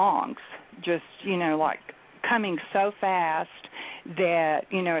had songs just like coming so fast that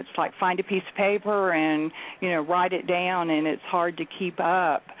it's like find a piece of paper and write it down, and it's hard to keep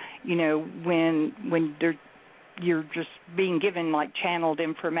up. When you're just being given like channeled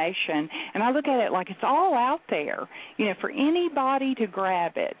information, and I look at it like it's all out there, for anybody to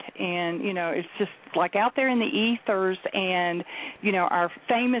grab it, and it's just like out there in the ethers, and our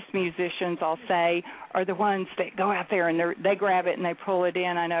famous musicians, I'll say, are the ones that go out there and they grab it and they pull it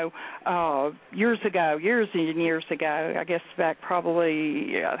in. I know years and years ago, I guess back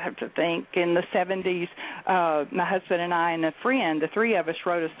probably, I'd have to think, in the 70s, my husband and I and a friend, the three of us,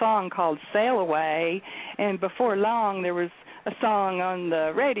 wrote a song called Sail Away, and before long there was a song on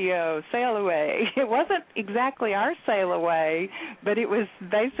the radio, Sail Away. It wasn't exactly our Sail Away, but it was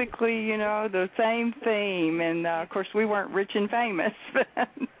basically, the same theme, and of course we weren't rich and famous.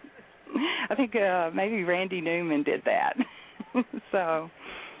 I think maybe Randy Newman did that. So.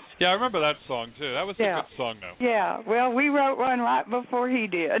 Yeah, I remember that song too. That was a good song, though. Yeah, well, we wrote one right before he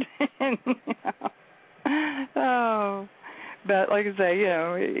did. Oh, but like I say,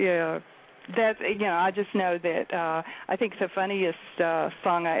 that's I just know that I think the funniest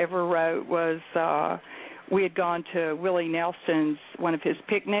song I ever wrote was we had gone to Willie Nelson's, one of his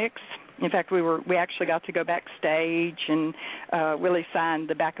picnics. In fact, we actually got to go backstage, and Willie signed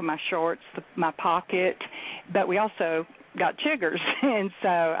the back of my shorts, my pocket, but we also got chiggers. And so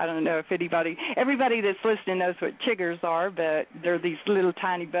I don't know if everybody that's listening knows what chiggers are, but they're these little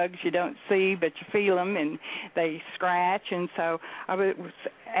tiny bugs you don't see, but you feel them, and they scratch. And so I was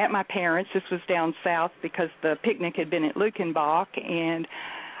at my parents'. This was down south because the picnic had been at Luckenbach, and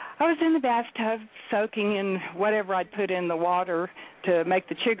I was in the bathtub soaking in whatever I'd put in the water to make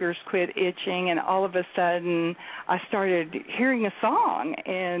the chiggers quit itching, and all of a sudden I started hearing a song,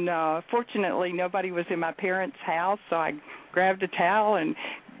 and fortunately nobody was in my parents' house, so I grabbed a towel and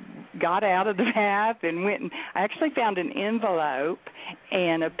got out of the bath and went, and I actually found an envelope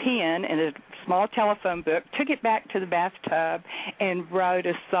and a pen and a small telephone book, took it back to the bathtub, and wrote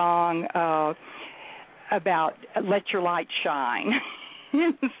a song about Let Your Light Shine.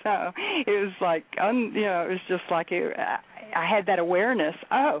 So it was like, it was just like I had that awareness.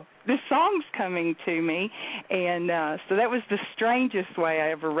 Oh, this song's coming to me, and so that was the strangest way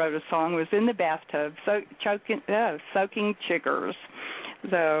I ever wrote a song. Was in the bathtub, soaking chiggers.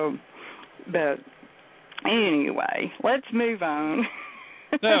 So, but anyway, let's move on.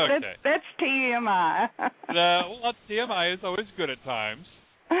 Okay. That's TMI. Well, TMI is always good at times.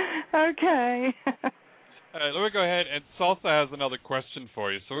 Okay. All right, let me go ahead, and Salsa has another question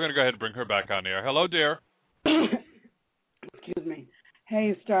for you, so we're going to go ahead and bring her back on the air. Hello, dear. Excuse me.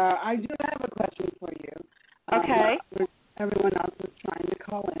 Hey, Star, I do have a question for you. Okay. Everyone else is trying to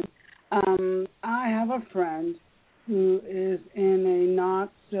call in. I have a friend who is in a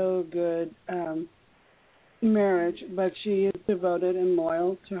not-so-good marriage, but she is devoted and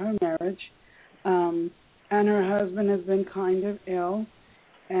loyal to her marriage, and her husband has been kind of ill.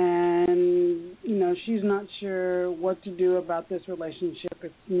 And, she's not sure what to do about this relationship.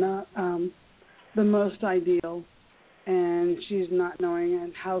 It's not the most ideal, and she's not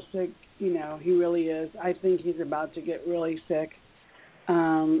knowing how sick, he really is. I think he's about to get really sick.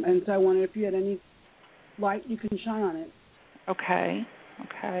 And so I wonder if you had any light you can shine on it. Okay.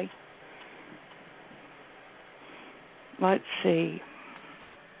 Let's see.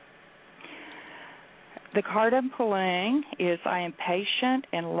 The card I'm pulling is I am patient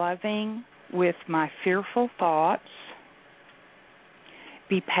and loving with my fearful thoughts.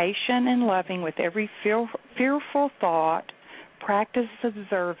 Be patient and loving with every fearful thought. Practice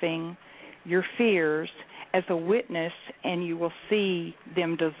observing your fears as a witness, and you will see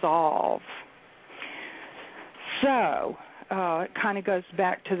them dissolve. So, it kind of goes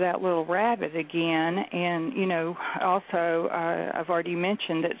back to that little rabbit again, and, also I've already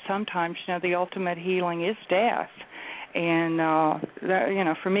mentioned that sometimes, the ultimate healing is death, and,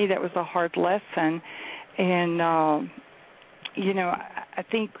 that, for me that was a hard lesson, and, I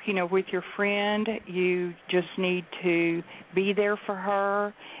think, with your friend, you just need to be there for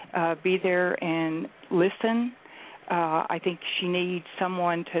her, be there and listen. I think she needs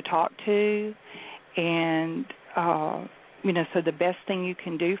someone to talk to, and, so the best thing you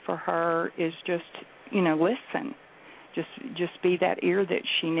can do for her is just, listen. Just be that ear that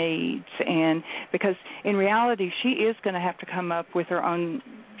she needs. And because in reality, she is going to have to come up with her own,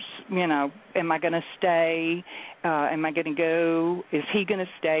 am I going to stay? Am I going to go? Is he going to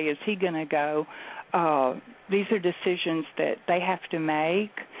stay? Is he going to go? These are decisions that they have to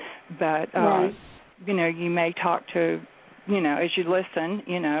make. But, right. You may talk to, as you listen,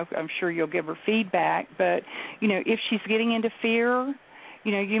 I'm sure you'll give her feedback. But, if she's getting into fear,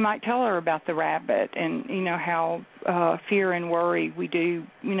 you might tell her about the rabbit and, how fear and worry, we do,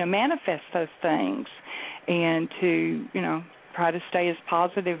 manifest those things, and to, try to stay as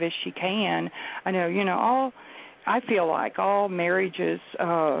positive as she can. I know, all I feel like all marriages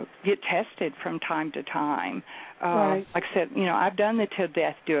get tested from time to time. Right. Like I said, I've done the till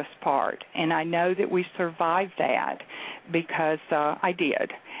death do us part, and I know that we survived that because I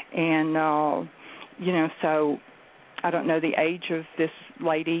did. And, so I don't know the age of this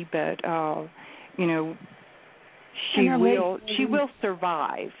lady, but, she will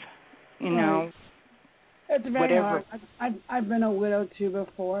survive, Right. It's very whatever. hard. I've been a widow, too,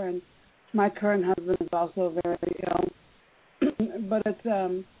 before, and my current husband is also very ill. But it's,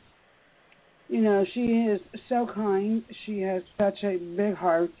 she is so kind. She has such a big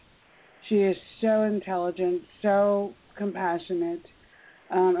heart. She is so intelligent, so compassionate.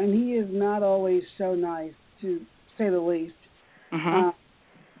 And he is not always so nice, to say the least. Mm-hmm.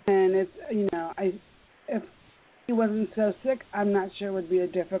 And it's, if he wasn't so sick, I'm not sure it would be a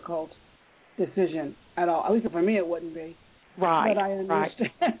difficult decision at all. At least for me, it wouldn't be. Right. But I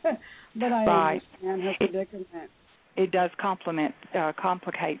understand. Right. But I understand her predicament. It does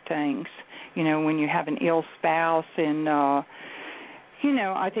complicate things. When you have an ill spouse, and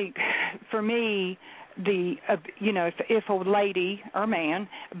I think for me, if a lady or man,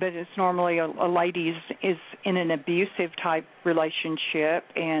 but it's normally a lady is in an abusive type relationship,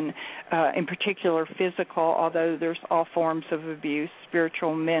 and in particular physical, although there's all forms of abuse,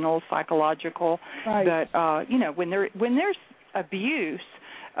 spiritual, mental, psychological. Right. But when there's abuse,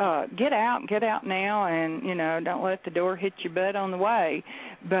 get out now, and don't let the door hit your butt on the way.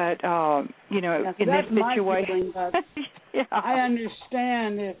 But in this situation, yeah. I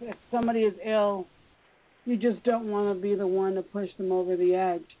understand if somebody is ill, you just don't want to be the one to push them over the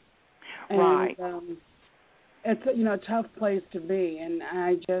edge. And, right. It's a tough place to be, and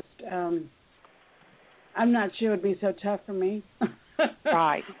I just I'm not sure it would be so tough for me.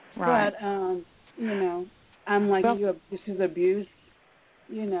 Right. But I'm like you. This is abuse.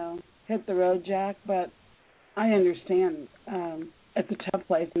 Hit the road, Jack. But I understand. It's a tough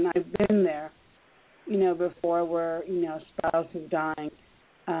place, and I've been there. Before where spouse is dying.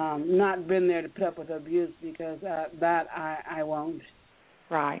 Not been there to put up with abuse because that I won't.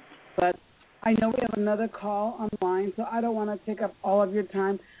 Right. But I know we have another call online, so I don't want to take up all of your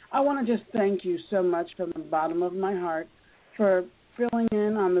time. I want to just thank you so much from the bottom of my heart for filling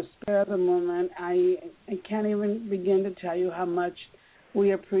in on the spur of the moment. I can't even begin to tell you how much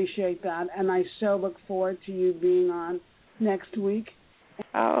we appreciate that, and I so look forward to you being on next week.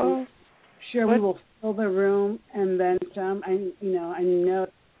 Oh. Sure, we will fill the room and then some. I know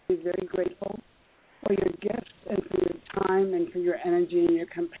you're very grateful for your gifts and for your time and for your energy and your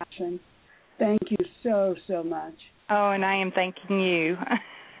compassion. Thank you so, so much. Oh, and I am thanking you.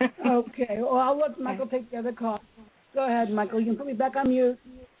 Okay. Well, I'll let Michael take the other call. Go ahead, Michael. You can put me back on mute.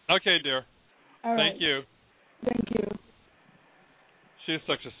 Okay, dear. All right. Thank you. Thank you. She's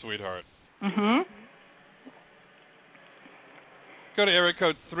such a sweetheart. Mm-hmm. Go to area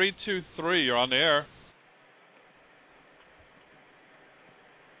code 323. You're on the air.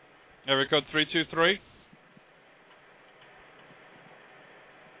 Area code 323.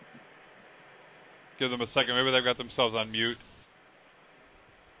 Give them a second. Maybe they've got themselves on mute.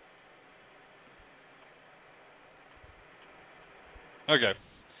 Okay.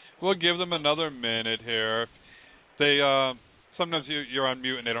 We'll give them another minute here. They sometimes you're on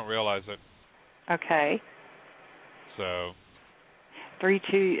mute and they don't realize it. Okay. So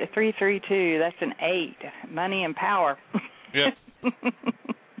 332. That's an 8. Money and power. Yep.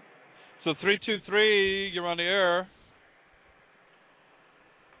 So 323, you're on the air.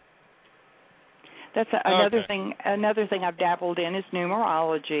 That's another thing. Another thing I've dabbled in is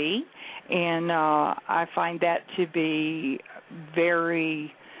numerology, and I find that to be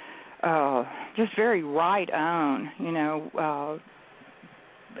very, just very right on.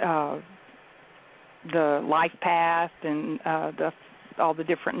 The life path and all the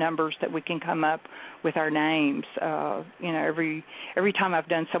different numbers that we can come up with our names. Every time I've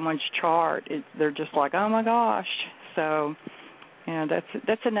done someone's chart, they're just like, oh my gosh. So,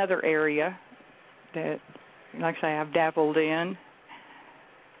 that's another area that, like I say, I've dabbled in.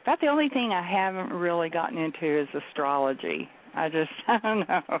 About the only thing I haven't really gotten into is astrology. I don't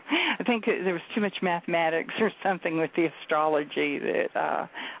know. I think there was too much mathematics or something with the astrology that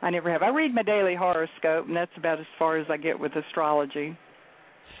I never have. I read my daily horoscope, and that's about as far as I get with astrology.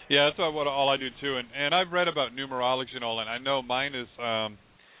 Yeah, that's all I do too. And I've read about numerology and all, and I know mine is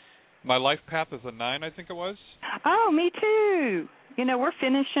my life path is a 9, I think it was. Oh, me too. We're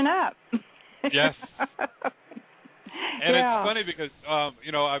finishing up. Yes. And it's funny because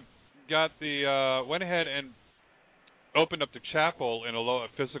I've got went ahead and opened up the chapel in a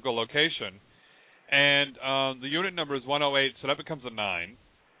physical location, and the unit number is 108, so that becomes a 9.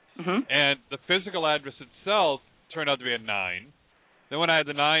 Mm-hmm. And the physical address itself turned out to be a 9. Then when I had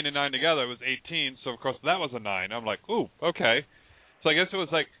the 9 and 9 together, it was 18. So of course that was a 9. I'm like, ooh, okay. So I guess it was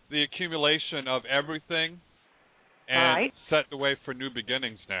like the accumulation of everything, and set the way for new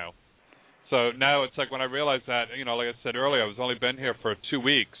beginnings now. So now it's like when I realized that, like I said earlier, I was only been here for 2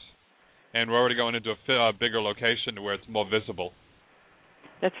 weeks, and we're already going into a bigger location where it's more visible.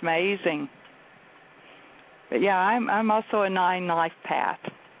 That's amazing. But yeah, I'm also a 9 life path.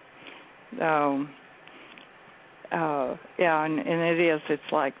 So, and it is.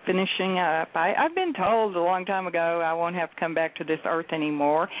 It's like finishing up. I've been told a long time ago I won't have to come back to this earth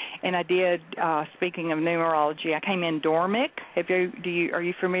anymore, and I did. Speaking of numerology, I came in Dormic. Are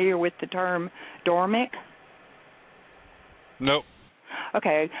you familiar with the term Dormic? Nope.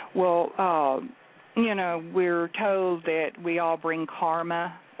 Okay. Well, we're told that we all bring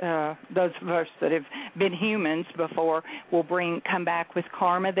karma. Those of us that have been humans before will come back with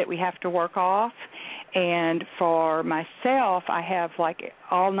karma that we have to work off. And for myself, I have like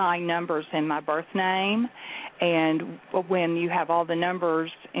all 9 numbers in my birth name. And when you have all the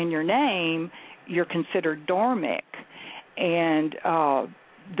numbers in your name, you're considered Dormic. And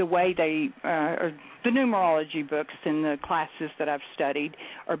the way the numerology books and the classes that I've studied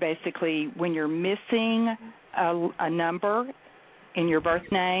are basically when you're missing a number in your birth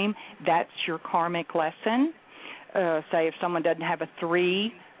name, that's your karmic lesson. Say if someone doesn't have a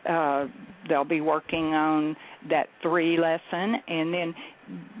 3, they'll be working on that 3 lesson, and then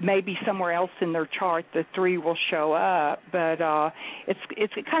maybe somewhere else in their chart the 3 will show up. But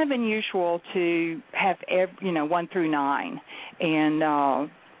it's kind of unusual to have 1 through 9, and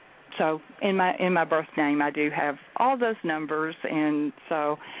so in my birth name I do have all those numbers, and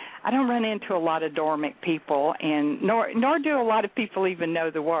so I don't run into a lot of Dormic people, and nor do a lot of people even know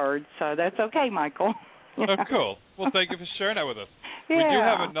the words. So that's okay, Michael. Oh, cool. Well, thank you for sharing that with us. Yeah. We do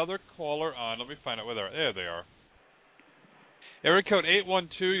have another caller on. Let me find out where they are. There they are. Area code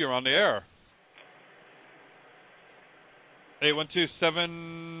 812, you're on the air.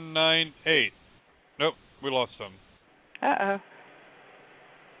 812-798. Nope, we lost them. Uh-oh.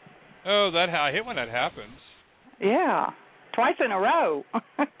 Oh, I hate when that happens. Yeah, twice in a row.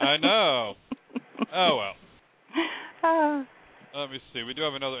 I know. Oh, well. Let me see. We do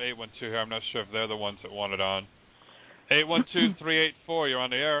have another 812 here. I'm not sure if they're the ones that want it on. 812-384, you're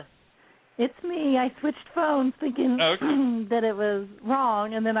on the air. It's me. I switched phones thinking that it was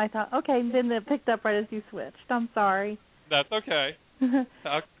wrong, and then I thought, okay, then it picked up right as you switched. I'm sorry. That's okay.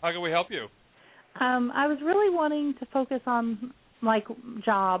 How can we help you? I was really wanting to focus on, like,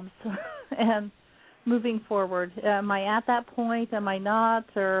 jobs and moving forward. Am I at that point? Am I not?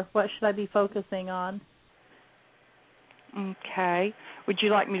 Or what should I be focusing on? Okay. Would you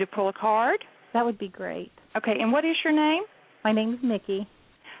like me to pull a card? That would be great. Okay, and what is your name? My name is Mickey.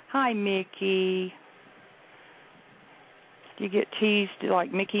 Hi, Mickey. Do you get teased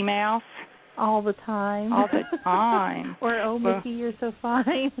like Mickey Mouse? All the time. All the time. Or, Mickey, you're so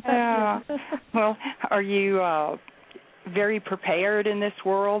fine. Yeah. Well, are you very prepared in this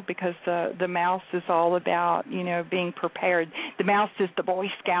world? Because the mouse is all about, being prepared. The mouse is the Boy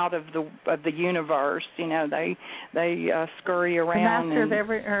Scout of the universe. They scurry around. The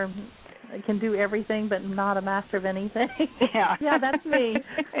master of can do everything, but not a master of anything. Yeah. Yeah, that's me.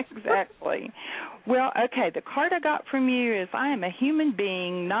 Exactly. Well, okay, the card I got from you is I am a human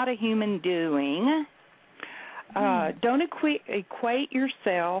being, not a human doing. Don't equate your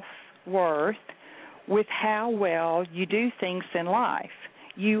self-worth with how well you do things in life.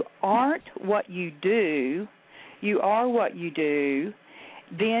 You aren't what you do. You are what you do.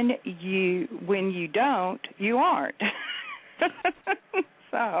 Then when you don't, you aren't.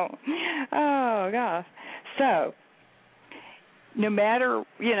 So, oh gosh. So, no matter,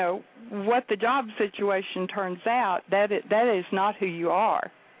 what the job situation turns out, that is not who you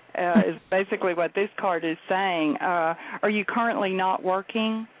are, is basically what this card is saying. Are you currently not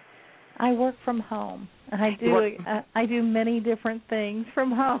working? I work from home. I do many different things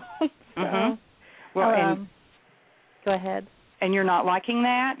from home. So, Well, go ahead. And you're not liking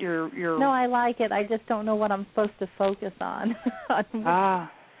that? You're No, I like it. I just don't know what I'm supposed to focus on. Okay.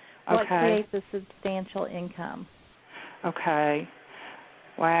 What creates a substantial income. Okay.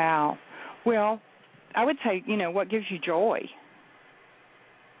 Wow. Well, I would say, what gives you joy?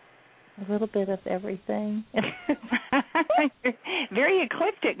 A little bit of everything. Very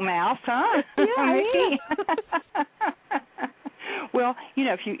eclectic mouse, huh? Yeah, Well,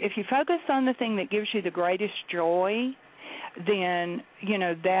 if you focus on the thing that gives you the greatest joy, then,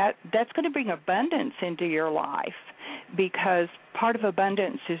 that's going to bring abundance into your life, because part of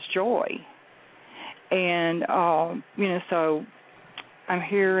abundance is joy. And, so I'm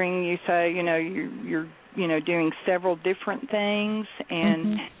hearing you say, doing several different things,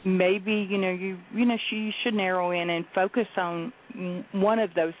 and maybe you should narrow in and focus on one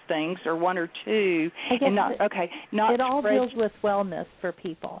of those things or one or two, and not it all deals with wellness for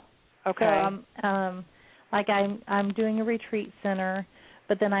people. Okay. So I'm doing a retreat center,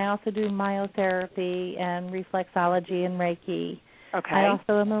 but then I also do myotherapy and reflexology and Reiki. Okay. I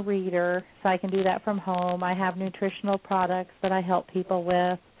also am a reader, so I can do that from home. I have nutritional products that I help people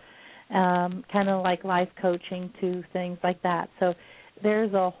with, kind of like life coaching too, things like that. So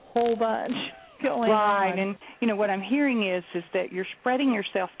there's a whole bunch going on. Right, and what I'm hearing is that you're spreading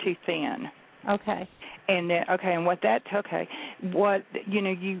yourself too thin. Okay. And then,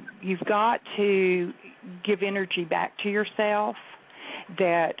 you've got to give energy back to yourself.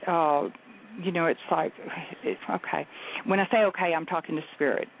 That it's like, okay. When I say okay, I'm talking to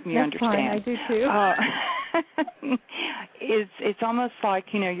spirit. You That's understand? Fine. I do too. It's almost like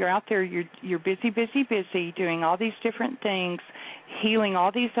you're out there. You're busy doing all these different things, healing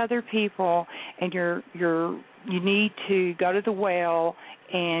all these other people, and you need to go to the well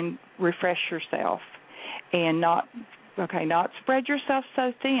and refresh yourself, and not spread yourself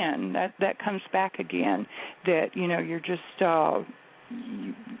so thin. That comes back again. That you're just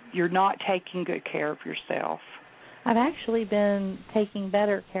you're not taking good care of yourself. I've actually been taking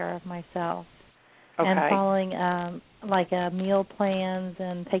better care of myself. Okay. And following meal plans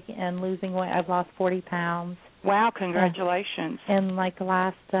and losing weight. I've lost 40 pounds. Wow, congratulations. In the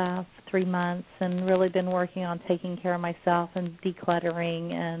last 3 months, and really been working on taking care of myself and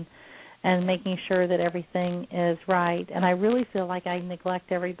decluttering and making sure that everything is right. And I really feel like I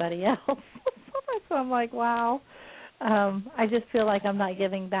neglect everybody else. So I'm like, wow. I just feel like I'm not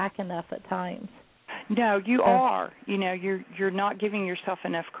giving back enough at times. No, you are. You're not giving yourself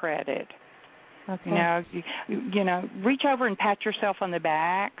enough credit. Okay. Reach over and pat yourself on the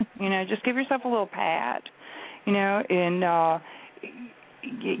back. Just give yourself a little pat. And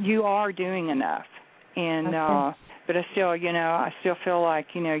you are doing enough. And but I still feel like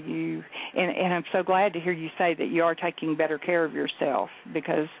you. And I'm so glad to hear you say that you are taking better care of yourself,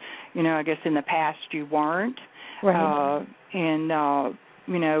 because I guess in the past you weren't. Right.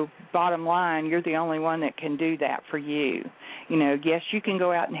 Bottom line, you're the only one that can do that for you. Yes, you can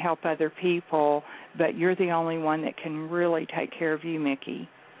go out and help other people, but you're the only one that can really take care of you, Mickey.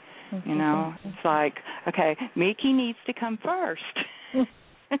 It's like, okay, Mickey needs to come first.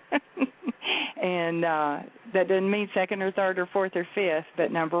 And that doesn't mean second or third or fourth or fifth,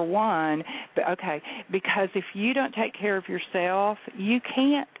 but number one. But okay, because if you don't take care of yourself, you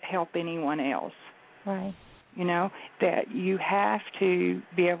can't help anyone else. Right. That you have to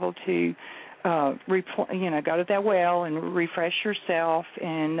be able to, go to that well and refresh yourself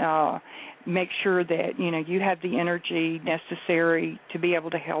and make sure that, you have the energy necessary to be able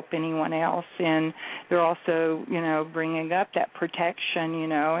to help anyone else. And they're also, bringing up that protection,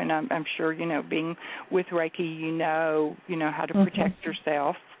 and I'm sure, being with Reiki, you know how to protect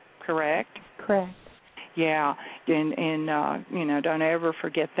yourself, correct? Correct. Yeah, and don't ever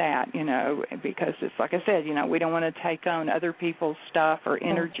forget that, because it's like I said, we don't want to take on other people's stuff or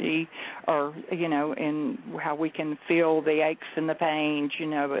energy or, and how we can feel the aches and the pains,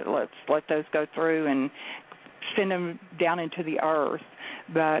 but let's let those go through and send them down into the earth.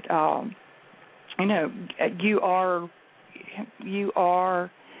 But, you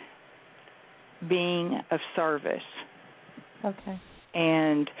are being of service. Okay.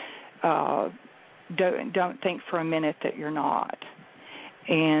 And, don't think for a minute that you're not.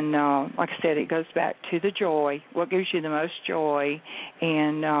 And like I said, it goes back to the joy. What gives you the most joy?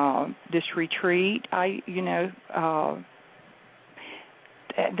 And this retreat, that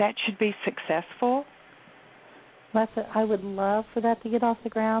should be successful. I would love for that to get off the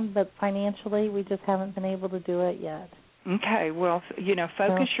ground, but financially, we just haven't been able to do it yet. Okay. Well,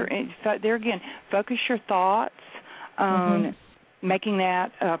 focus focus your thoughts on making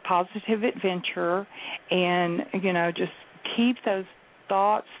that a positive adventure, and just keep those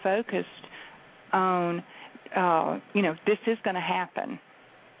thoughts focused on this is going to happen,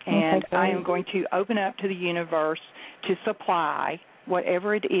 and I am going to open up to the universe to supply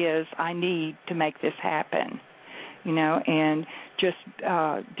whatever it is I need to make this happen, and just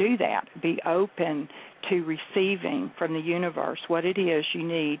do that. Be open to receiving from the universe what it is you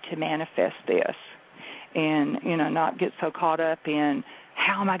need to manifest this. And, not get so caught up in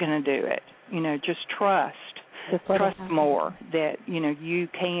how am I going to do it? Just trust more that, you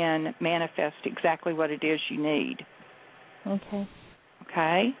can manifest exactly what it is you need. Okay.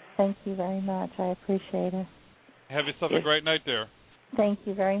 Okay? Thank you very much. I appreciate it. Have yourself a great night there. Thank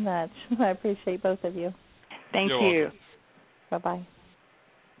you very much. I appreciate both of you. Thank you. Bye-bye.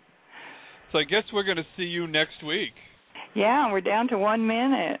 So I guess we're going to see you next week. Yeah, we're down to 1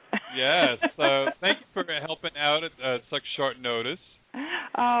 minute. Yes. So thank you for helping out at such short notice.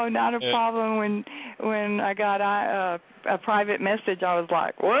 Oh, not a problem. When I got a private message, I was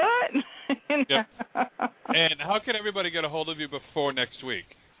like, what? Yep. And how can everybody get a hold of you before next week?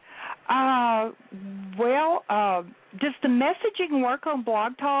 Well, does the messaging work on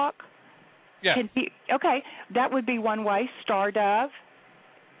Blog Talk? Yeah. Okay, that would be one way, Stardove.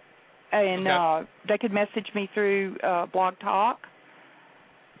 And they could message me through Blog Talk.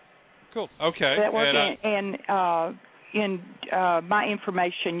 Cool. Okay. That works. And my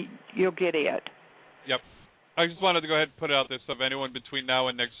information, you'll get it. Yep. I just wanted to go ahead and put it out there so if anyone between now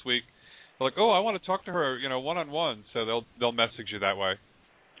and next week, they're like, oh, I want to talk to her, one-on-one, so they'll message you that way.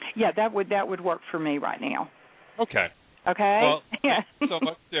 Yeah, that would work for me right now. Okay. Okay. Well, thank you so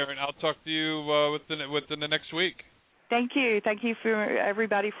much, Darren. I'll talk to you within the next week. Thank you. Thank you for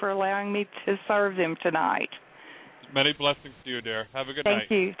everybody for allowing me to serve them tonight. Many blessings to you, dear. Have a good night.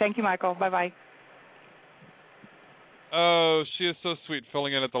 Thank you. Thank you, Michael. Bye-bye. Oh, she is so sweet,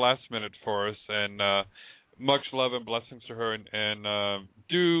 filling in at the last minute for us, and much love and blessings to her. And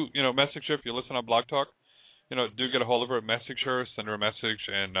do message her if you listen on Blog Talk. Do get a hold of her, message her, send her a message,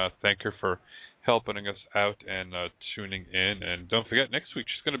 and thank her for helping us out and tuning in. And don't forget, next week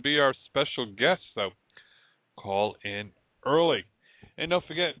she's going to be our special guest, so call in early. And don't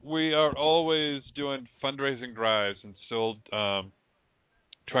forget, we are always doing fundraising drives and still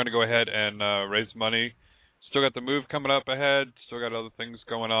trying to go ahead and raise money. Still got the move coming up ahead. Still got other things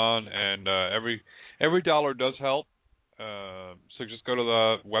going on, and every dollar does help. So just go to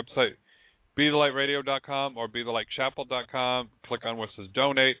the website, BeTheLightRadio.com or BeTheLightChapel.com. Click on where it says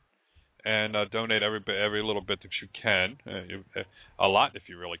donate, and donate every little bit that you can. A lot if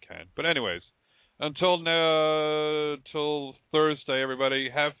you really can. But anyways, until Thursday, everybody,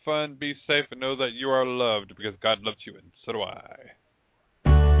 have fun, be safe, and know that you are loved because God loves you, and so do I.